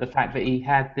care that the fact that he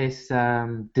had this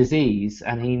disease,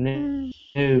 and he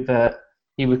knew that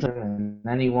he was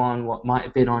anyone what might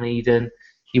have been on Eden.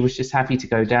 He was just happy to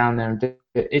go down there and do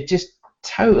it. It just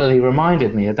totally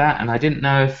reminded me of that, and I didn't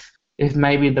know if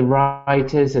maybe the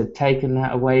writers had taken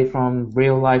that away from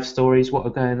real life stories, what were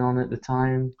going on at the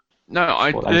time. No,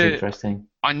 that was interesting.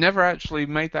 I never actually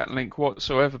made that link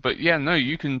whatsoever, but yeah, no,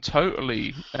 you can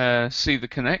totally see the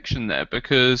connection there,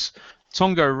 because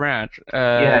Tonga Rad...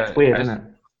 yeah, it's weird, isn't it?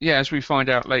 Yeah, as we find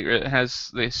out later, it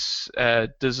has this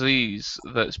disease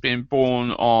that's been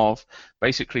born of,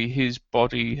 basically his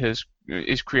body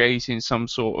is creating some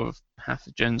sort of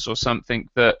pathogens or something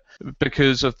that,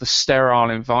 because of the sterile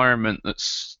environment that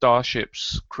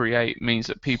starships create, means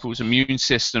that people's immune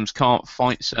systems can't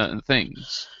fight certain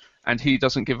things. And he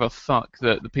doesn't give a fuck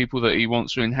that the people that he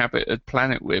wants to inhabit a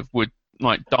planet with would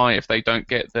die if they don't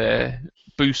get their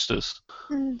boosters.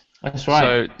 That's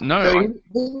right. So no,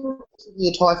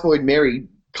 the Typhoid Mary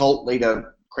cult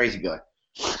leader, crazy guy.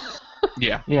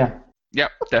 Yeah. Yeah.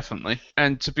 Yep, definitely.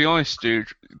 And to be honest, dude,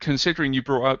 considering you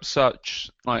brought up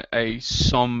such a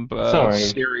somber,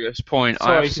 serious point,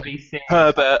 I have to say,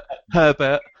 Herbert.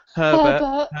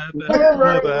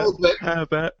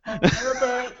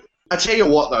 I tell you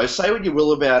what, though, say what you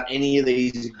will about any of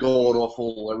these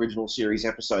god-awful original series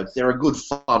episodes, they're a good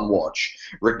fun watch,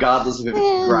 regardless of if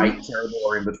it's great, terrible,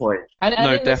 or in between. And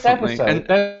no, in this definitely.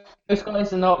 episode, those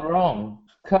guys are not wrong.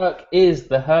 Kirk is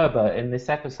the Herbert in this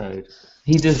episode.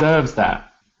 He deserves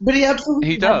that. But he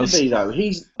absolutely does. To be, though.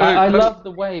 I love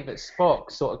the way that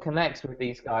Spock sort of connects with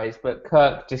these guys, but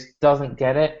Kirk just doesn't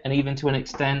get it, and even to an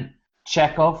extent,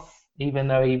 Chekhov, even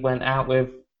though he went out with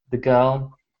the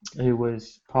girl who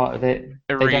was part of it,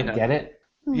 Irina. They don't get it.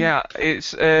 Yeah,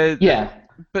 it's... yeah.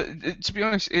 But to be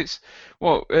honest, it's...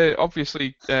 Well,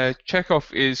 obviously,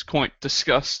 Chekhov is quite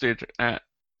disgusted at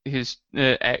his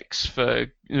ex for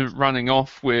running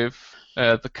off with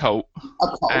the cult.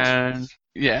 And,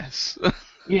 yes...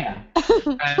 Yeah.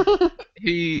 And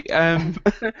he,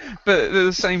 but at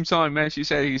the same time, as you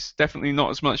said, he's definitely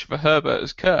not as much of a Herbert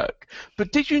as Kirk.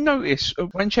 But did you notice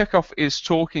when Chekhov is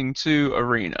talking to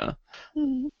Irina,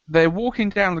 they're walking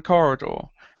down the corridor,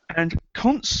 and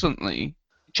constantly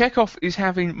Chekhov is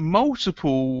having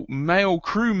multiple male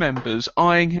crew members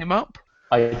eyeing him up?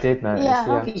 I did notice,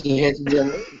 yeah.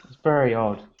 It's very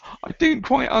odd. I didn't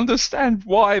quite understand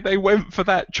why they went for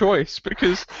that choice,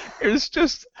 because it was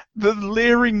just the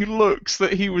leering looks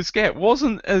that he was getting.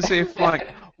 Wasn't as if,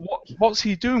 what's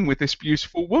he doing with this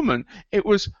beautiful woman? It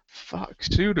was, fuck,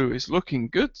 Sulu is looking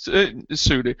good.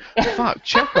 Sulu. Fuck,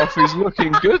 Chekhov is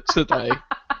looking good today.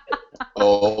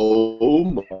 Oh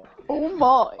my. Oh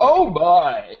my. Oh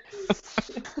my.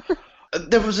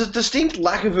 there was a distinct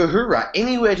lack of Uhura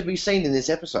anywhere to be seen in this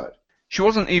episode. She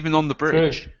wasn't even on the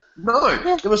bridge. No,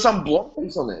 there was some block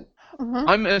piece on there. Mm-hmm.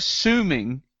 I'm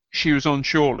assuming she was on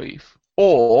shore leave.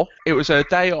 Or it was her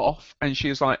day off and she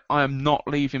was like, I am not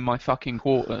leaving my fucking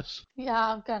quarters.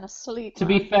 Yeah, I'm going to sleep. To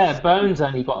be fair, Bones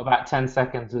only got about 10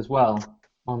 seconds as well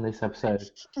on this episode.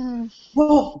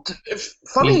 Well,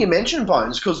 funny you mention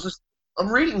Bones, because I'm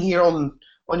reading here on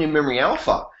your Memory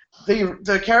Alpha,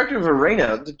 the character of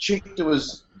Irina, the chick that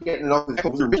was getting it off with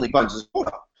was originally Bones'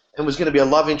 daughter, and was going to be a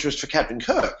love interest for Captain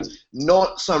Kirk,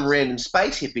 not some random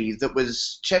space hippie that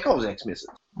was Chekhov's ex-missus.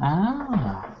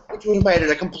 Ah. Which would have made it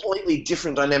a completely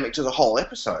different dynamic to the whole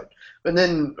episode. But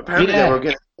then apparently they were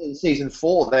going to, in season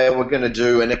 4, they were going to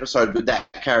do an episode with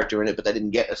that character in it, but they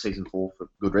didn't get a season 4 for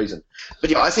good reason. But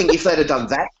yeah, I think if they'd have done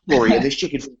that story and this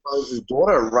chick had been Bones'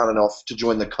 daughter running off to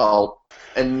join the cult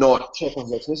and not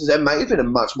Chekhov's ex-missus, that may have been a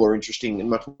much more interesting and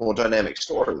much more dynamic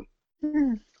story.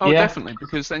 Oh, definitely,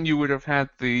 because then you would have had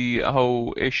the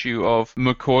whole issue of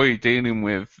McCoy dealing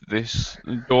with this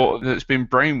daughter that's been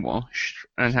brainwashed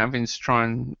and having to try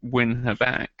and win her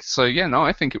back. So, yeah, no,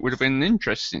 I think it would have been an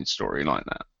interesting story like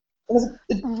that.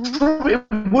 It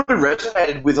would have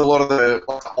resonated with a lot of the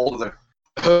older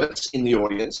herds in the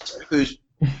audience who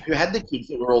had the kids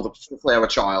that were all the flower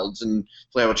childs and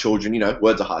flower children,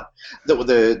 words are hard, that were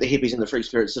the hippies and the free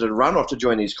spirits that had run off to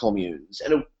join these communes.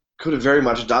 And it could have very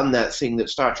much done that thing that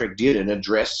Star Trek did and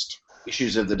addressed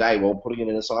issues of the day while putting it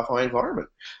in a sci-fi environment.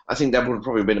 I think that would have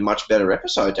probably been a much better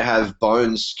episode to have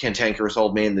Bones, cantankerous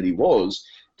old man that he was,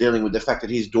 dealing with the fact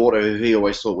that his daughter, who he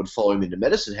always thought would follow him into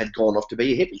medicine, had gone off to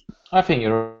be a hippie. I think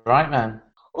you're right, man.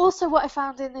 Also, what I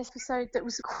found in this episode that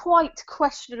was quite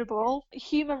questionable,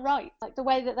 human rights, like the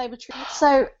way that they were treated.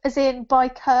 So, as in by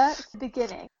Kirk at the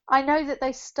beginning, I know that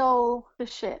they stole the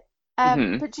ship.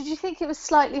 But did you think it was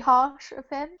slightly harsh of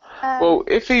him? Well,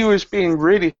 if he was being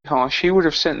really harsh, he would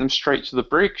have sent them straight to the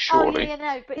brig, surely. Oh, yeah,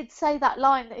 no, but he'd say that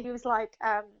line that he was like,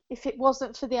 if it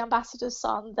wasn't for the ambassador's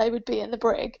son, they would be in the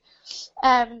brig.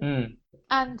 And,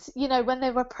 when they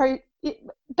were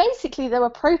basically they were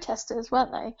protesters,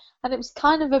 weren't they? And it was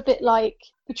kind of a bit like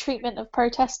the treatment of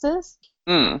protesters.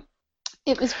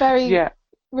 It was very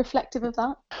reflective of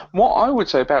that. What I would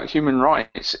say about human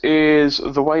rights is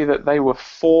the way that they were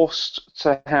forced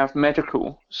to have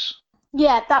medicals.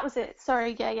 Yeah, that was it.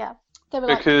 Sorry, yeah. They were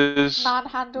because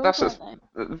manhandled,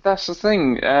 that's the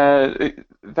thing.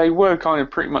 They were kind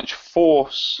of pretty much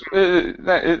forced.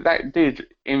 That did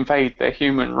invade their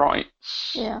human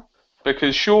rights. Yeah.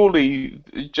 Because surely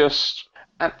just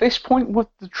at this point, would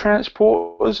the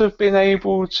transporters have been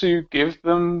able to give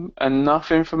them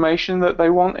enough information that they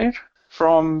wanted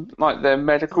from like their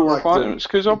medical requirements?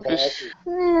 Because obviously,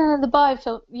 the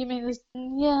biofilm. You mean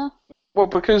yeah? Well,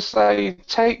 because they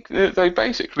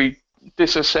basically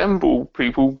disassemble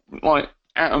people like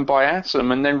atom by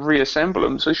atom and then reassemble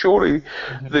them. So surely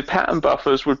the pattern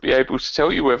buffers would be able to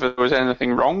tell you whether there was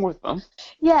anything wrong with them.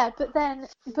 Yeah, but then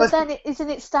isn't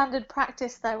it standard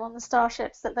practice though on the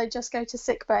starships that they just go to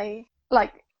sickbay,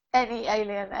 like any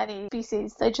alien, any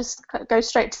species, they just go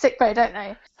straight to sickbay, don't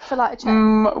they, for like a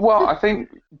check? Well, I think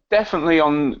definitely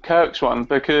on Kirk's one,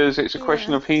 because it's a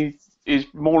question of he is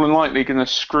more than likely going to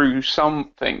screw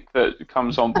something that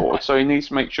comes on board, so he needs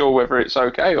to make sure whether it's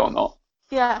okay or not.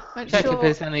 Yeah, check if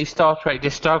there's any Star Trek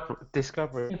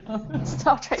discovery.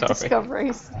 Star Trek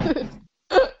discoveries. I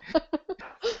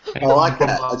like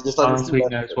that. I just understood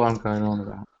knows what I'm going on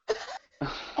about.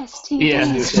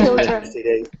 STDs,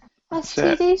 children.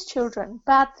 STDs, children.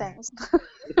 Bad things.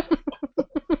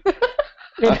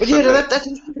 But yeah, that's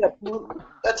interesting.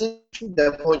 That's interesting.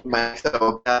 That point, Max,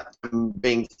 though, about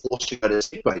being forced to go to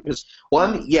sickbay. Because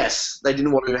one, yes, they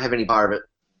didn't want to have any part of it.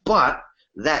 But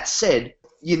that said,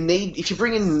 if you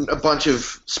bring in a bunch of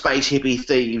space hippie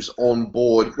thieves on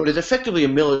board what is effectively a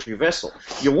military vessel,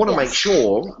 you want to make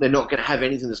sure they're not going to have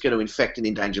anything that's going to infect and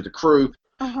endanger the crew,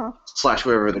 /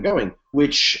 wherever they're going.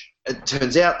 Which it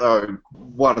turns out, though,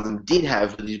 one of them did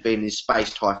have, that he's been in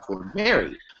space Typhoid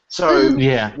Mary. So,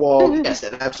 while yes,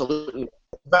 that's absolutely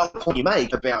valid point you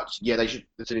make about they should.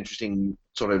 It's an interesting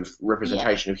sort of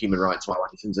representation of human rights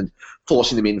violations and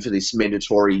forcing them in for this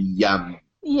mandatory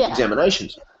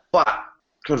examinations. But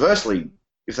conversely,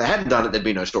 if they hadn't done it, there'd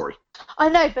be no story. I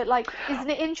know, but isn't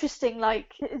it interesting,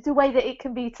 the way that it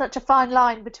can be such a fine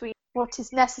line between what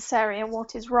is necessary and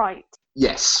what is right?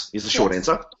 Yes, is the short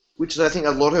answer. Which is, I think,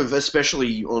 a lot of,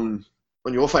 especially on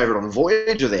your favourite on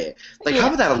Voyager there, they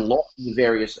cover that a lot in the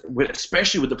various,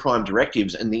 especially with the Prime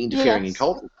Directives and the interfering in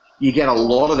culture. You get a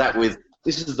lot of that with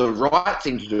this is the right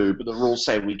thing to do, but the rules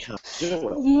say we can't do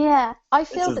it. Yeah, I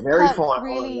feel It's a that very Kirk fine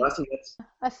really. line. I think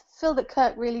I feel that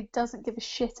Kirk really doesn't give a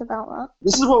shit about that.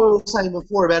 this is what we were saying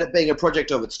before about it being a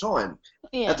project of its time.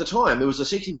 Yeah. At the time, it was the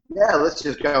 60s. Yeah, let's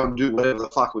just go and do whatever the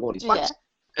fuck we want. It's Yeah.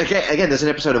 Again, there's an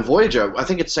episode of Voyager. I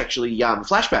think it's actually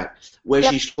Flashback, where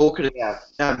she's talking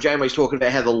about Janeway's talking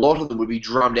about how a lot of them would be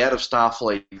drummed out of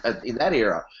Starfleet in that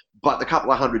era. But the couple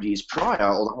of 100 years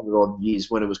prior, or the 100-odd years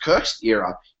when it was Kirk's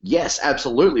era, yes,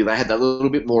 absolutely, they had that little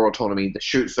bit more autonomy. The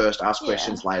shoot first, ask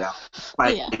questions later.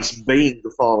 Space being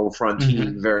the final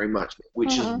frontier very much,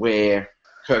 which is where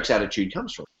Kirk's attitude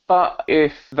comes from. But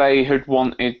if they had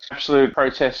wanted absolute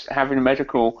protest having a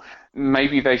medical,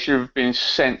 maybe they should have been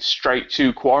sent straight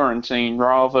to quarantine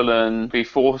rather than be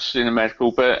forced in a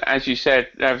medical. But as you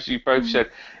both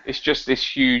said, it's just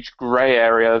this huge grey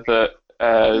area that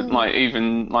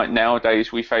like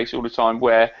nowadays we face all the time,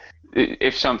 where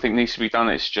if something needs to be done,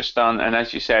 it's just done. And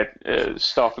as you said,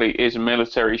 Starfleet is a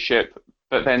military ship,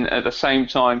 but then at the same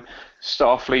time,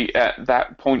 Starfleet at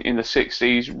that point in the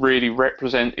 60s really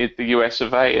represented the US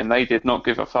of A, and they did not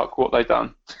give a fuck what they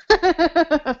done.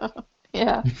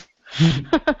 Yeah.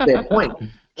 Fair point.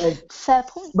 Fair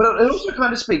point. But it also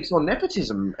kind of speaks on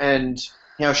nepotism and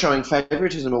how showing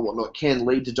favouritism and whatnot can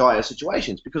lead to dire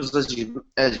situations. Because as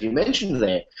you mentioned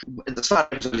there, at the start,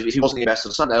 if he wasn't the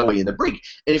ambassador, son, they were in the brig.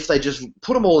 And if they just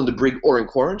put them all in the brig or in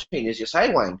quarantine, as you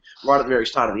say, Wayne, right at the very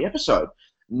start of the episode,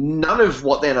 none of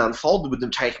what then unfolded with them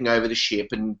taking over the ship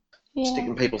and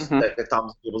sticking people's their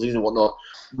thumbs in people's ears and whatnot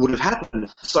would have happened.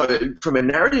 So from a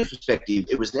narrative perspective,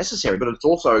 it was necessary, but it's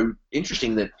also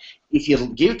interesting that if you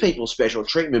give people special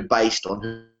treatment based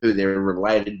on who they're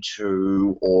related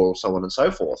to or so on and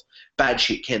so forth, bad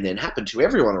shit can then happen to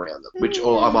everyone around them, which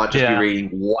or I might just be reading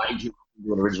way too much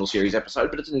into an original series episode,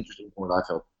 but it's an interesting point, I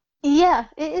felt. Yeah,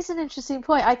 it is an interesting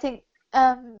point. I think,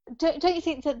 don't you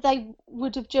think that they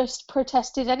would have just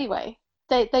protested anyway?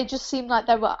 They just seemed like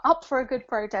they were up for a good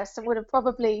protest and would have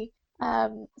probably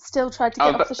still tried to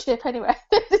get off the ship anyway.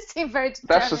 They seemed very determined.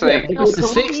 That's the thing. It was the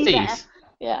 60s.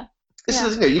 Yeah. This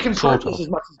is the thing, you can protest as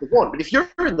much as you want, but if you're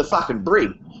in the fucking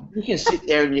brig, you can sit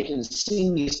there and you can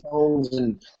sing your songs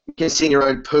and you can sing your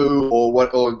own poo or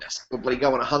bloody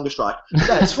go on a hunger strike.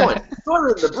 That's fine. If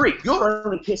you're in the brig, you're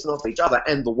only pissing off each other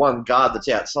and the one guard that's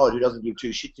outside who doesn't give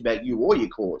two shits about you or your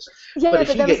cause. Yeah, but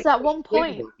there was that one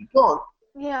point. Gone,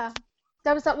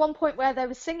 there was that one point where they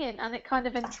were singing and it kind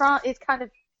of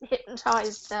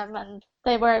hypnotized them and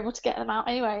they were able to get them out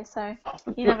anyway. So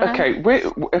you never know.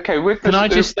 Can I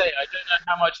just say, I don't know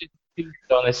how much it's featured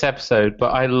on this episode, but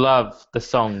I love the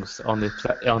songs on this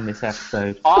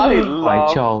episode. I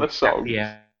love Charles the songs.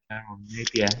 Yeah.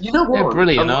 You know what? They're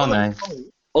brilliant, aren't they?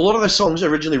 A lot of the songs are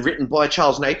originally written by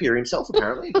Charles Napier himself,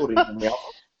 apparently, according to the album.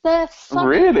 They're funny.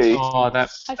 Really? Oh, that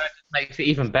makes it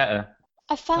even better.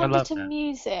 I found it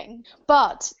amusing,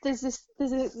 but there's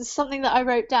something that I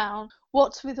wrote down.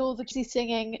 What's with all the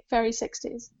singing very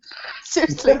 60s?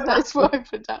 Seriously, that's what I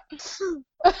put down.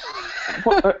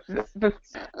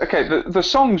 The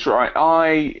songs, right,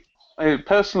 I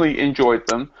personally enjoyed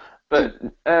them, but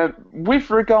with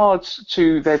regards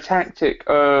to their tactic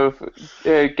of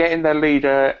getting their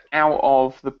leader out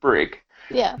of the brig,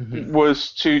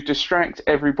 was to distract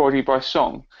everybody by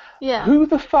song. Yeah. Who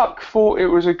the fuck thought it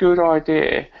was a good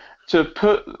idea to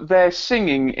put their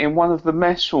singing in one of the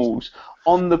mess halls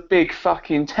on the big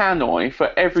fucking tannoy for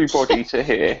everybody to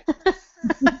hear?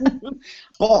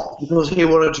 Spock, because he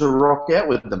wanted to rock out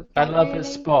with them. I love that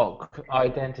Spock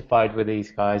identified with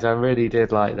these guys. I really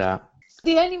did like that.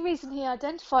 The only reason he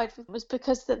identified with them was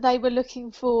because that they were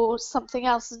looking for something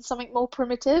else and something more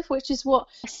primitive, which is what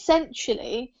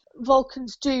essentially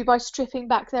Vulcans do by stripping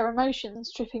back their emotions,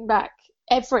 stripping back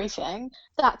everything.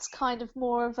 That's kind of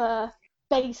more of a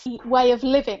basic way of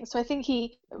living. So I think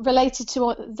he related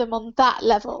to them on that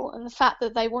level, and the fact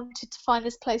that they wanted to find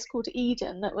this place called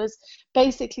Eden that was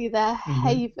basically their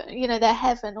haven, their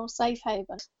heaven or safe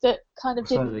haven, that kind of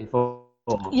didn't.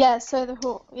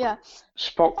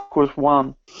 Spock was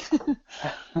one.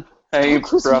 Hey,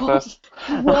 brother.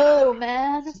 Whoa,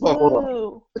 man.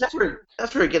 Whoa. But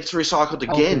that's where it gets recycled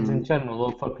again. In general,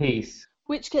 or for peace.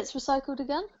 Which gets recycled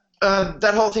again?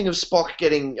 That whole thing of Spock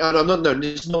getting... No,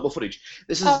 this is not the footage.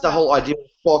 This is the whole idea of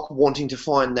Spock wanting to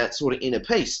find that sort of inner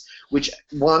peace, which,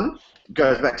 one,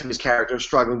 goes back to his character of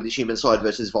struggling with his human side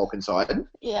versus Vulcan side.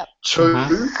 Yeah. Two,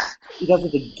 he does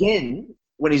it again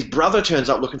when his brother turns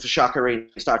up looking for Shakari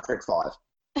in Star Trek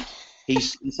V. He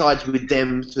sides with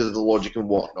them through the logic and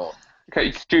whatnot.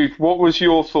 Okay, Jude, what was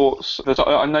your thoughts?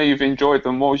 I know you've enjoyed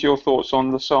them. What was your thoughts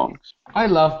on the songs? I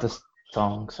love the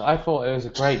songs. I thought it was a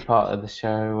great part of the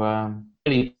show.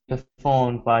 Really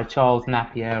performed by Charles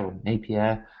Napier,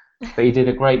 but he did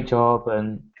a great job,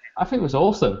 and I think it was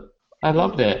awesome. I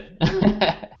loved it.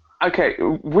 Okay,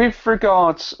 with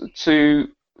regards to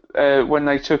when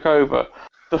they took over,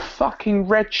 the fucking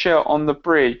red shirt on the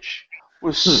bridge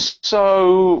was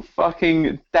so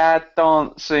fucking dad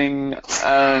dancing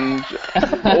and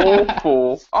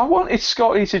awful. I wanted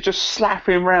Scotty to just slap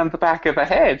him round the back of the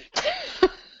head.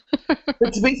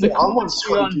 But to be fair, I want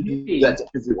Scotty to do that to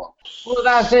everyone. Well,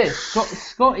 that's it.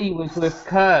 Scotty was with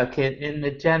Kirk in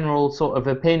the general sort of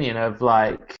opinion of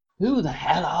like, who the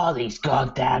hell are these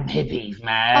goddamn hippies,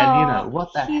 man?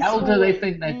 What the hell do they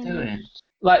think they're doing?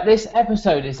 Like, this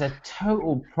episode is a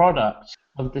total product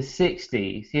of the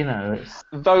 60s,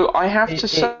 Though I have to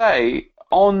say,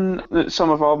 on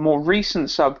some of our more recent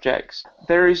subjects,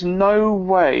 there is no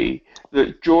way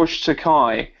that George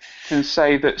Takei can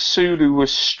say that Sulu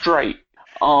was straight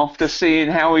after seeing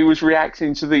how he was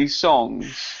reacting to these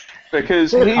songs.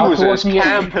 Because he was as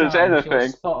camp as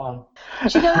anything.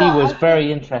 He was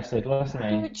very interested, wasn't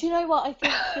he? Do you know what? I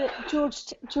think that George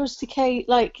Takei,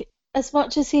 like, as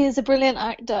much as he is a brilliant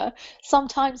actor,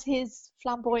 sometimes his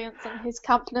flamboyance and his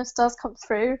campness does come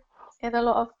through in a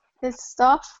lot of his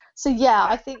stuff. So yeah,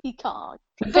 I think he can't.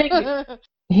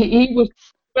 He was.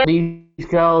 These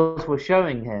girls were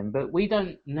showing him, but we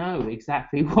don't know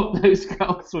exactly what those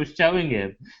girls were showing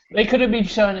him. They could have been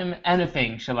showing him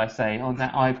anything, shall I say, on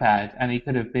that iPad, and he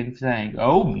could have been saying,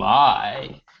 "Oh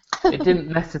my!" It didn't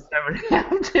necessarily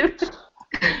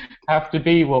have to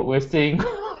be what we're seeing.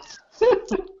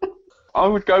 I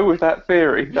would go with that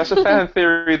theory. That's a fan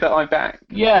theory that I back.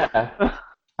 Yeah.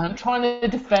 I'm trying to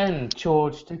defend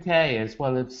George Takei as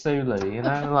well as Sulu,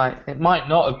 like, it might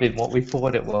not have been what we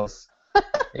thought it was.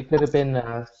 It could have been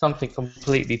something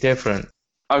completely different.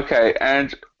 Okay,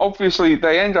 and obviously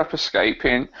they end up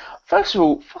escaping. First of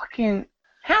all, fucking,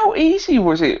 how easy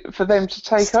was it for them to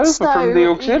take over from the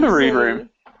auxiliary room?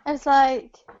 It's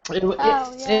like, it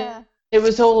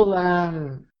was all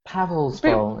Pavel's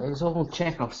fault. It was all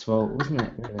Chekhov's fault, wasn't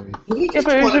it? Really? He just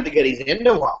wanted to get his end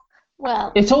away.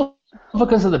 Well, it's all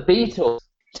because of the Beatles.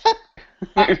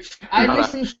 I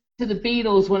listened to the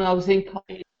Beatles when I was in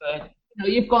college, but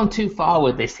you've gone too far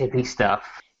with this hippie stuff.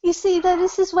 You see, though,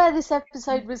 this is where this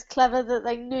episode was clever, that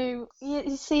they knew.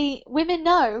 You see, women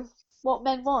know what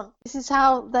men want. This is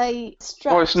how they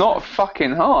stress. Well, it's not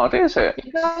fucking hard, is it?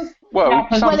 Well,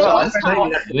 sometimes.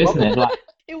 Isn't it? Like,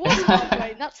 it was hard,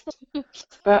 right? That's the...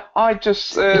 But I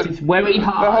just... it's very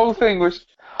hard. The whole thing was...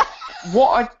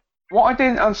 What I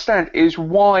didn't understand is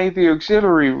why the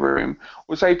auxiliary room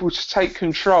was able to take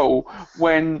control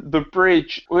when the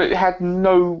bridge had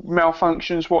no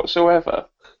malfunctions whatsoever.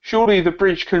 Surely the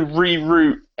bridge can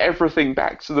reroute everything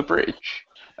back to the bridge.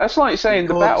 That's like saying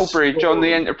the battle bridge on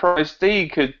the Enterprise D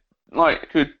could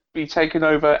be taken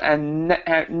over and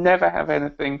never have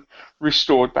anything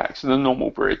restored back to the normal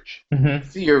bridge. Mm-hmm.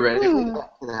 Theoretically,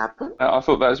 that can happen. I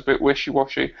thought that was a bit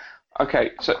wishy-washy.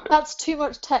 Okay, so that's too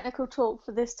much technical talk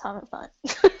for this time of night.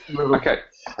 Okay.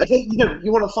 I think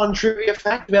you want a fun trivia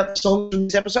fact about the songs in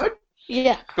this episode?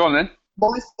 Yeah. Go on then.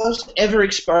 My first ever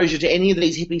exposure to any of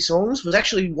these hippie songs was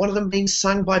actually one of them being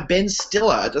sung by Ben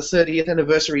Stiller at the 30th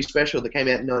anniversary special that came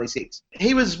out in '96.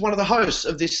 He was one of the hosts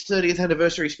of this 30th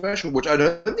anniversary special, which I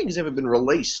don't think has ever been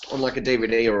released on like a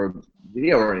DVD or a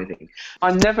video or anything.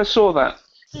 I never saw that.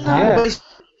 Yeah.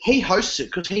 He hosts it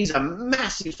because he's a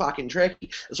massive fucking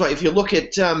Trekkie. That's why if you look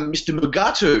at Mr.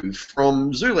 Mugatu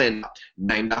from Zoolander,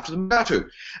 named after the Mugatu.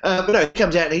 But no, he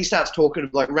comes out and he starts talking,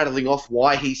 like rattling off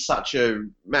why he's such a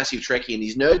massive Trekkie and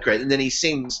he's nerd cred, and then he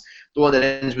sings the one that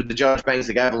ends with the judge bangs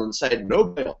the gavel and said,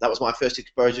 "No, that was my first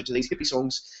exposure to these hippie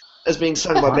songs," as being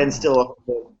sung by Ben Stiller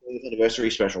for the 30th anniversary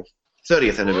special.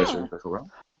 30th anniversary special, right?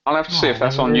 I'll have to see if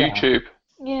that's on YouTube.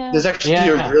 Yeah. There's actually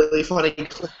a really funny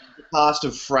cast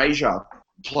of Frasier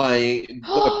playing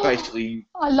basically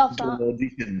I love that.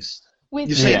 Auditions. With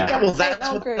you see, Kate well,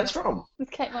 that's what that's from.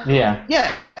 With Kate Mulgrew.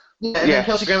 Yeah. And then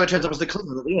Kelsey Grammer turns up as the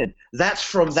Cleveland at the end. That's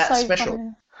from that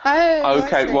special. Oh,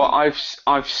 okay, well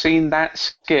I've seen that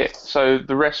skit, so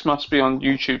the rest must be on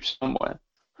YouTube somewhere.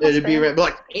 It'd be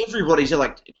like everybody's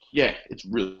like, yeah, it's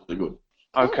really good.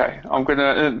 Okay, I'm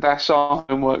gonna. That's our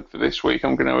homework for this week.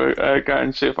 I'm gonna go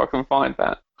and see if I can find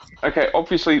that. Okay,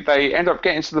 obviously they end up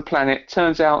getting to the planet.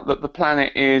 Turns out that the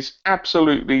planet is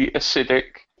absolutely acidic.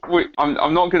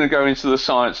 I'm not going to go into the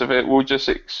science of it. We'll just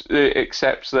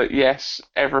accept that yes,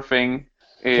 everything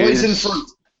is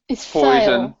It's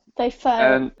poison. fail. They fail.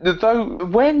 And though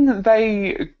when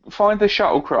they find the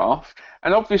shuttlecraft,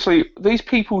 and obviously these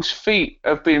people's feet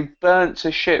have been burnt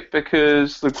to shit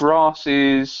because the grass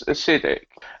is acidic,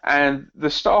 and the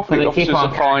Starfleet officers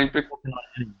are fine.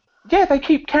 Yeah, they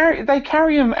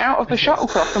carry them out of the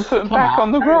shuttlecraft and put them back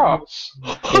on the grass.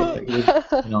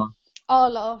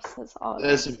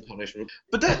 There's some punishment,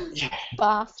 but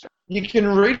bastard. You can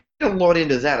read a lot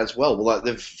into that as well. Like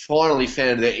they've finally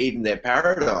found they're eating their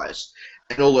paradise,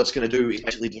 and all that's going to do is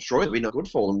basically destroy them, be not good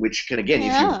for them. Which can again, if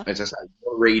you, as I say,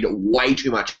 read way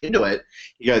too much into it,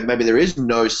 you go maybe there is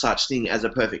no such thing as a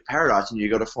perfect paradise, and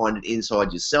you've got to find it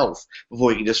inside yourself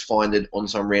before you can just find it on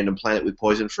some random planet with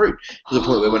poison fruit. To the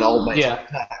point where when old mate's you're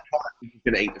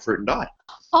going to eat the fruit and die.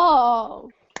 Oh.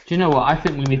 Do you know what? I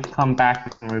think we need to come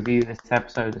back and review this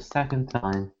episode a second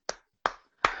time.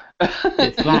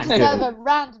 It's that good. Deserve a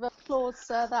round of applause,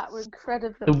 sir. That was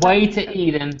incredible. The Way to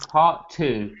Eden, Part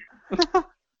 2.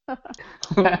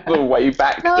 The Way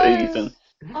Back to Eden.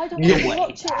 I don't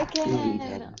want to watch it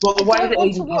again. Well, The Way to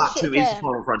Eden Part 2 is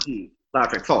Final Frontier. Star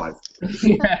Trek 5.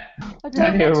 Yeah. I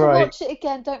don't want to watch it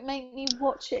again. Don't make me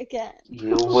watch it again.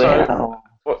 You will.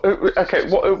 Okay,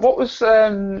 what was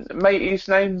matey's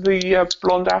name? The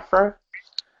blonde afro?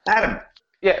 Adam.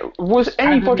 Yeah, was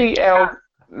anybody else...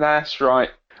 That's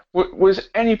right. Was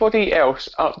anybody else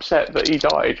upset that he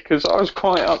died? Because I was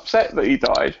quite upset that he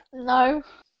died. No.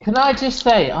 Can I just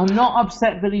say, I'm not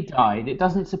upset that he died. It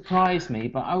doesn't surprise me,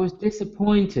 but I was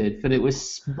disappointed that it was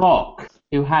Spock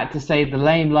who had to say the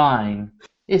lame line.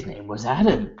 His name was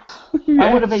Adam. Yeah.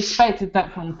 I would have expected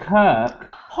that from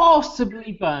Kirk.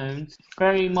 Possibly Bones,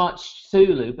 very much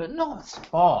Sulu, but not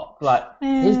Spock. Like,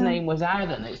 his name was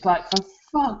Adam. It's like, for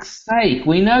fuck's sake,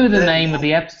 we know the name of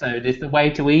the episode is The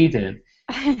Way to Eden.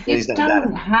 You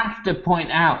don't have to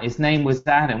point out his name was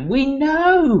Adam. We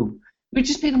know. We've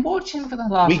just been watching for the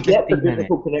last 15 minutes. We get the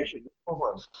biblical connection.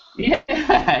 Yeah,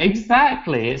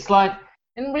 exactly. It's like,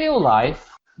 in real life,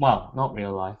 well, not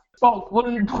real life, Spock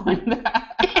wouldn't point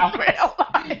that out. Real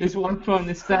life. Is what I'm trying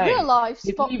to say. Real life,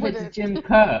 Spock wouldn't. Leave it to Jim wouldn't.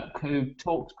 Kirk, who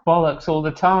talks bollocks all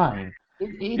the time.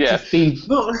 He'd just be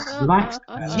relaxed.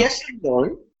 Yes and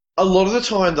no. A lot of the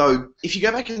time, though, if you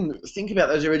go back and think about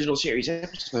those original series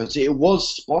episodes, it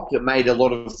was Spock that made a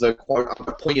lot of the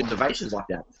poignant observations like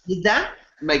that. Did that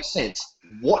make sense?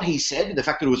 What he said, the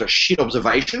fact that it was a shit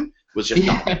observation, was just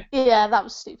dumb. Yeah, that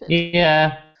was stupid.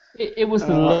 Yeah. It was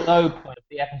the low point of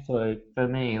the episode for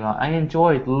me. Like, I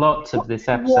enjoyed lots of this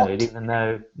episode, even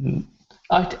though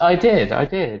I did.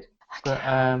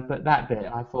 But that bit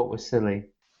I thought was silly.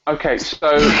 Okay,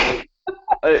 so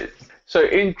so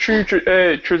in true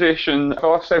tradition, I've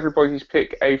asked everybody to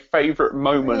pick a favourite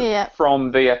moment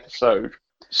from the episode.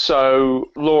 So,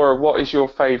 Laura, what is your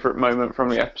favourite moment from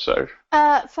the episode?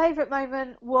 Favourite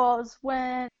moment was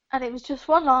when, and it was just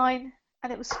one line,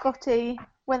 and it was Scotty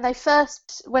when they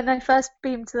first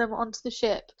beamed them onto the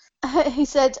ship. He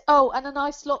said, "Oh, and a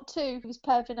nice lot too." He was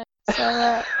perving it.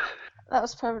 So that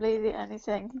was probably the only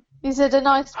thing. He said, "A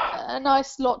nice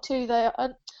lot too."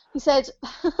 He said,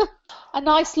 "A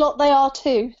nice lot they are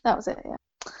too." That was it.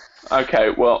 Yeah.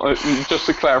 Okay, well, just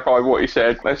to clarify what he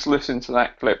said, let's listen to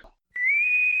that clip.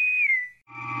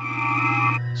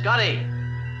 Scotty,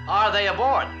 are they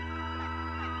aboard?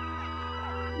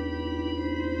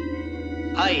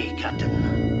 Aye,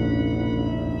 Captain.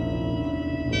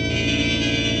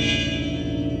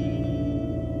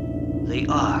 They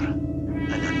are,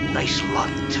 and a nice lot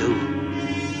too.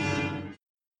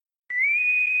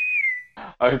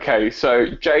 Okay, so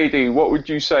JD, what would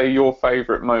you say your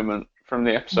favourite moment from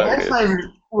the episode is? My favourite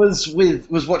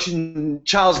was watching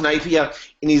Charles Napier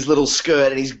in his little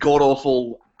skirt and his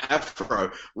god-awful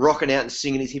afro, rocking out and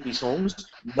singing his hippie songs,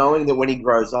 knowing that when he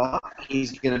grows up,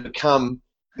 he's going to become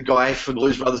the guy from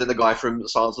Blues Brothers and the guy from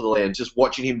Silence of the Lambs. Just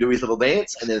watching him do his little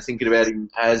dance and then thinking about him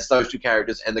as those two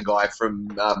characters and the guy from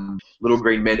Little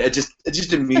Green Men. It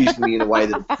just amused me in a way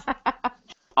that...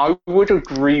 I would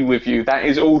agree with you. That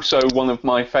is also one of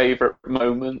my favourite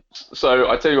moments. So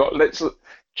I tell you what, let's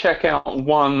check out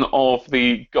one of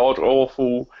the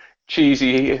god-awful,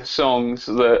 cheesy songs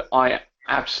that I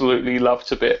absolutely love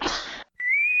to bits.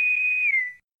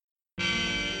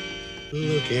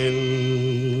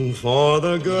 Looking for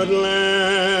the good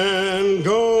land,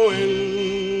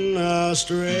 going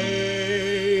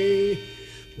astray.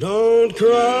 Don't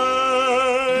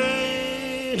cry,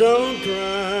 don't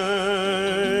cry.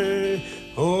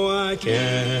 I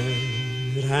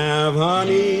can't have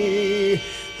honey,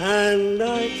 and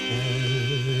I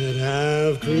can't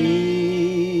have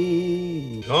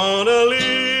cream. Gonna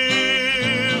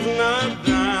live, not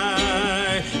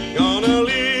die. Gonna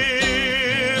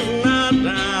live, not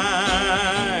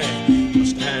die.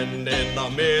 Stand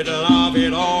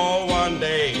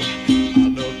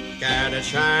light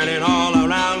shining all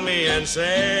around me and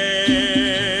say,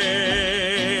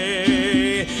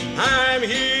 I'm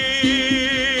here,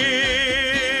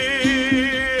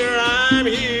 I'm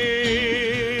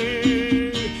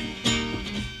here,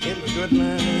 in the good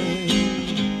land,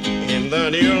 in the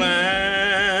new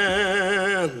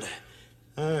land,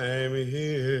 I'm here.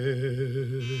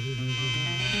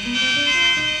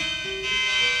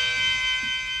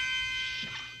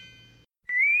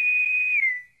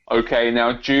 Okay,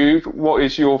 now Jude, what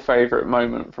is your favourite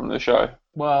moment from the show?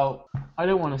 Well, I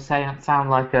don't want to sound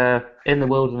like a In the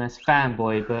Wilderness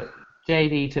fanboy, but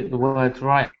JD took the words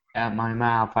right out my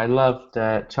mouth. I loved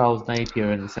Charles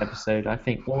Napier in this episode. I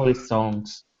think all his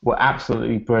songs were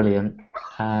absolutely brilliant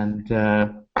and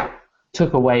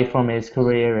took away from his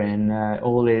career in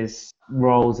all his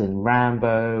roles in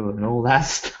Rambo and all that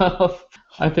stuff.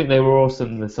 I think they were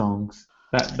awesome, the songs.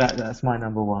 That's my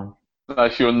number one.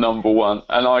 That's your number one,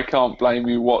 and I can't blame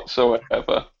you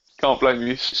whatsoever. Can't blame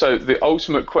you. So the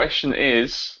ultimate question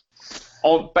is,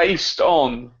 based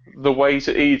on The Way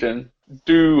to Eden,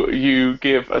 do you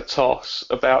give a toss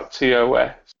about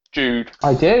TOS? Jude?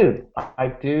 I do. I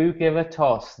do give a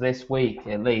toss this week,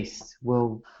 at least.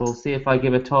 We'll see if I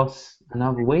give a toss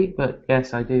another week, but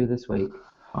yes, I do this week.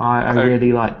 I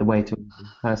really like The Way to Eden,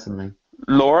 personally.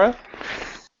 Laura?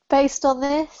 Based on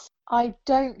this, I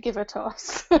don't give a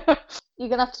toss. You're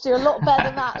going to have to do a lot better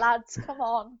than that, lads. Come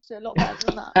on, do a lot better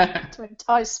than that to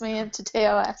entice me into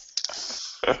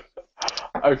TOS.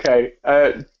 Okay,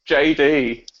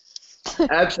 JD.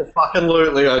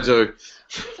 Absolutely, I do.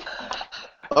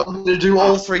 I'm going to do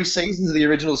all 3 seasons of the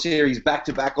original series back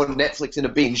to back on Netflix in a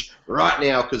binge right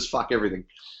now because fuck everything.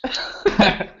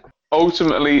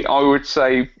 Ultimately, I would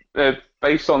say,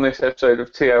 based on this episode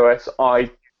of TOS,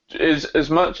 as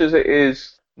much as it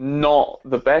is not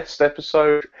the best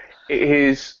episode, it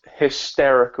is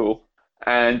hysterical,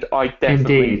 and I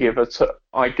definitely give a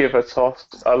toss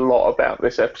a lot about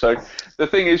this episode. The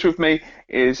thing is with me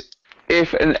is,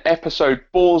 if an episode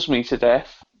bores me to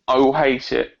death, I will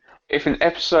hate it. If an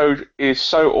episode is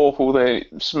so awful that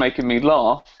it's making me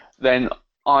laugh, then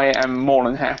I am more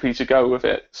than happy to go with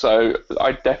it. So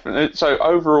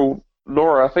overall,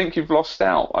 Laura, I think you've lost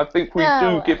out. I think we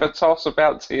do give a toss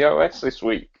about TOS this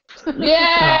week.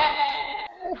 Yeah!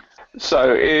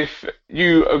 So if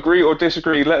you agree or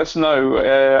disagree, let us know.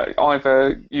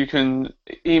 Either you can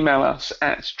email us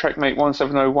at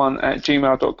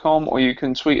trekmate1701@gmail.com, or you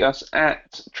can tweet us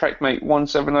at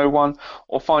trekmate1701,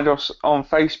 or find us on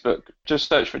Facebook. Just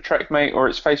search for Trekmate, or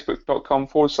it's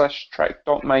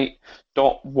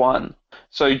facebook.com/trek.mate.1.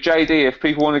 So JD, if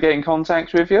people want to get in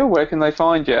contact with you, where can they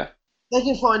find you? They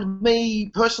can find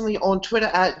me personally on Twitter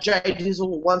at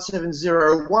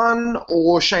jdizzle1701,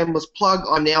 or shameless plug,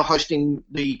 I'm now hosting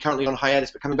the currently on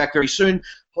hiatus but coming back very soon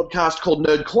podcast called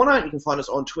Nerd Corner. You can find us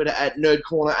on Twitter at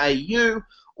NerdCornerAU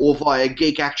or via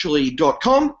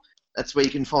geekactually.com. That's where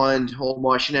you can find all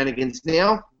my shenanigans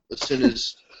now as soon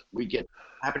as we get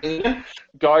happening again.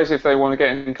 Guys, if they want to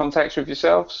get in contact with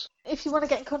yourselves? If you want to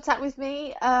get in contact with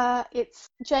me, it's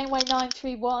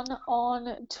Janeway931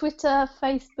 on Twitter,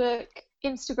 Facebook,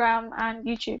 Instagram, and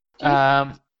YouTube.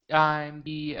 I'm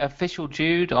the official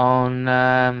Jude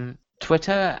on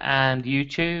Twitter and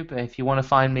YouTube. If you want to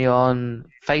find me on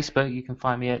Facebook, you can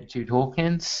find me at Jude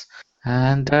Hawkins.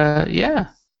 And yeah.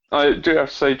 I do have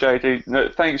to say,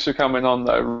 JD, thanks for coming on.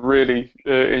 Though, really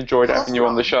enjoyed having you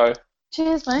on the show.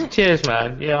 Cheers, mate. Cheers,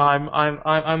 man. Yeah,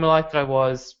 I'm like I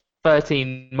was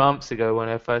 13 months ago when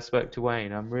I first spoke to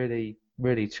Wayne. I'm really,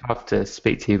 really chuffed to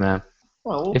speak to you, man.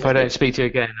 Well, if I don't speak to you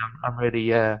again, I'm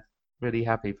really, really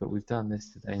happy that we've done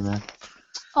this today, man.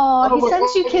 Oh, he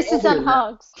sends you kisses and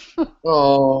hugs.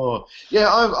 Oh, yeah.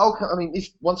 I mean,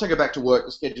 once I go back to work,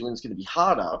 the scheduling's going to be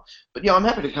harder. But yeah, I'm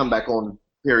happy to come back on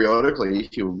periodically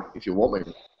if you want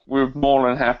me. We'd more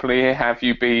than happily have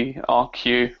you be our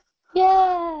Q.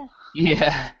 Yeah.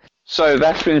 Yeah. So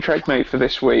that's been Trekmate for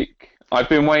this week. I've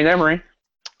been Wayne Emery.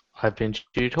 I've been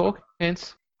Jude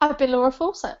Hawkins. I've been Laura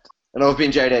Fawcett. And I've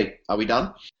been JD. Are we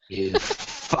done? You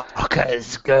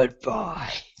fuckers,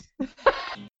 goodbye.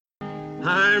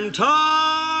 I'm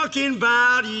talking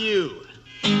about you.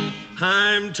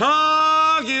 I'm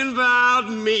talking about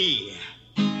me.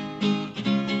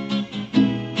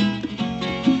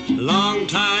 Long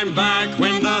time back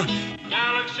when the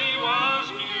galaxy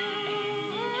was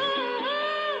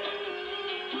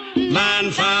new,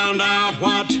 man found out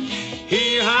what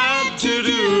he had to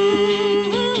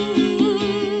do.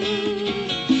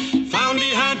 Found he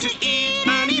had to eat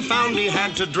and he found he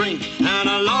had to drink, and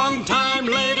a long time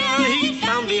later he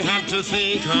found he had to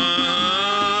think.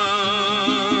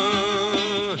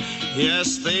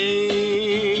 Yes,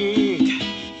 think.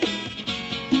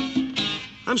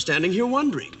 I'm standing here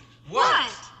wondering. What?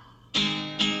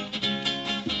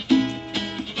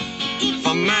 If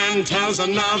a man tells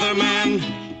another man,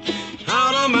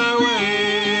 out of my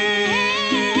way,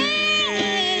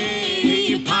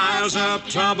 he piles up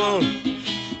trouble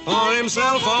for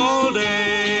himself all day.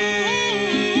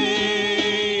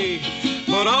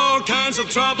 But all kinds of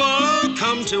trouble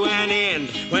come to an end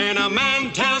when a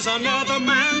man tells another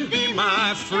man, be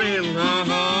my friend.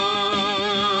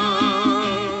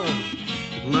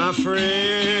 My friend.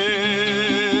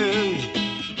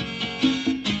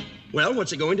 Well,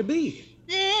 what's it going to be?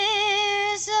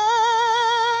 There's a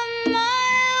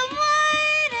mile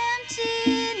wide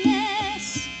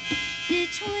emptiness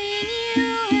between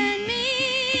you and me.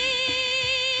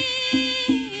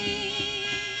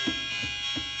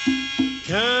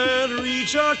 Can't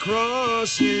reach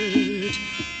across it,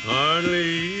 hardly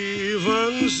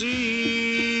even see.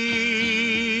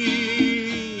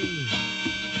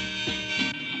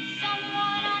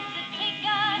 Someone ought to take a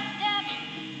step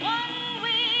one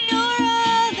way or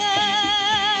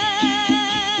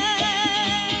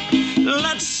other.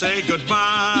 Let's say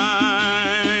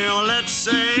goodbye, or let's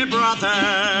say brother.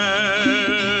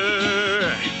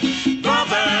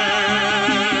 Brother.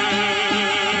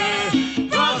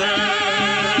 Brother.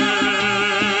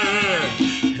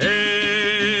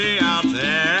 Hey, out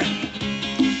there.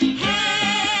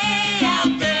 Hey,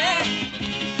 out there.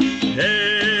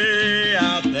 Hey,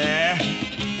 out there.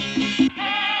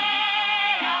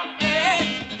 Hey, out there.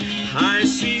 I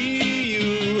see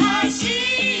you. I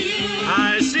see you.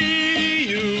 I see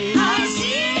you. I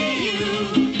see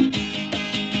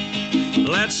you.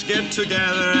 Let's get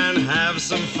together and have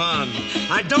some fun.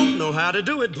 I don't know how to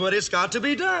do it, but it's got to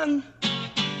be done.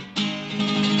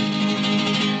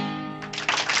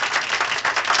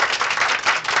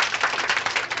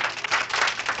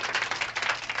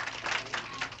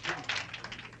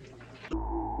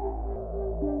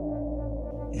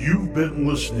 You've been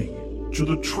listening to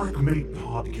the TrekMate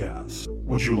Podcast.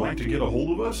 Would you like to get a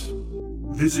hold of us?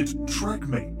 Visit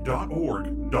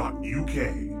trekmate.org.uk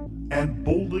and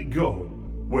boldly go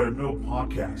where no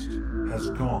podcast has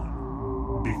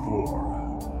gone before.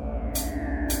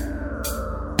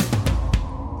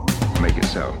 Make it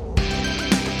so.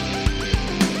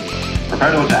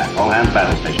 Prepare to attack. All hands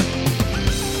battle station.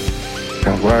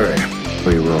 Don't worry,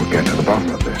 we will get to the bottom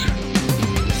of this.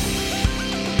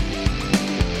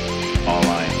 All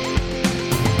right.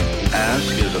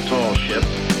 Ask is a tall ship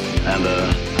and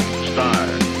a star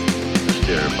to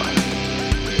steer by.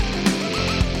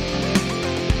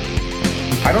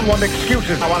 I don't want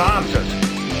excuses, I want answers.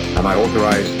 Am I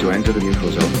authorized to enter the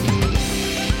neutral zone?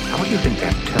 How much do you think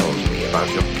that tells me about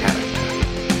your character?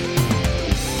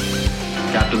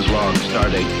 Captain's log,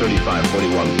 stardate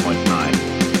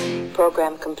 3541.9.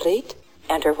 Program complete.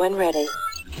 Enter when ready.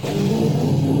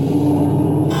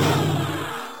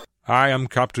 I am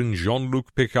Captain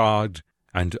Jean-Luc Picard,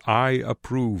 and I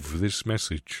approve this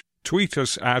message. Tweet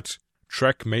us at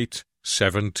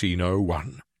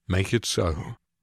TrekMate1701. Make it so.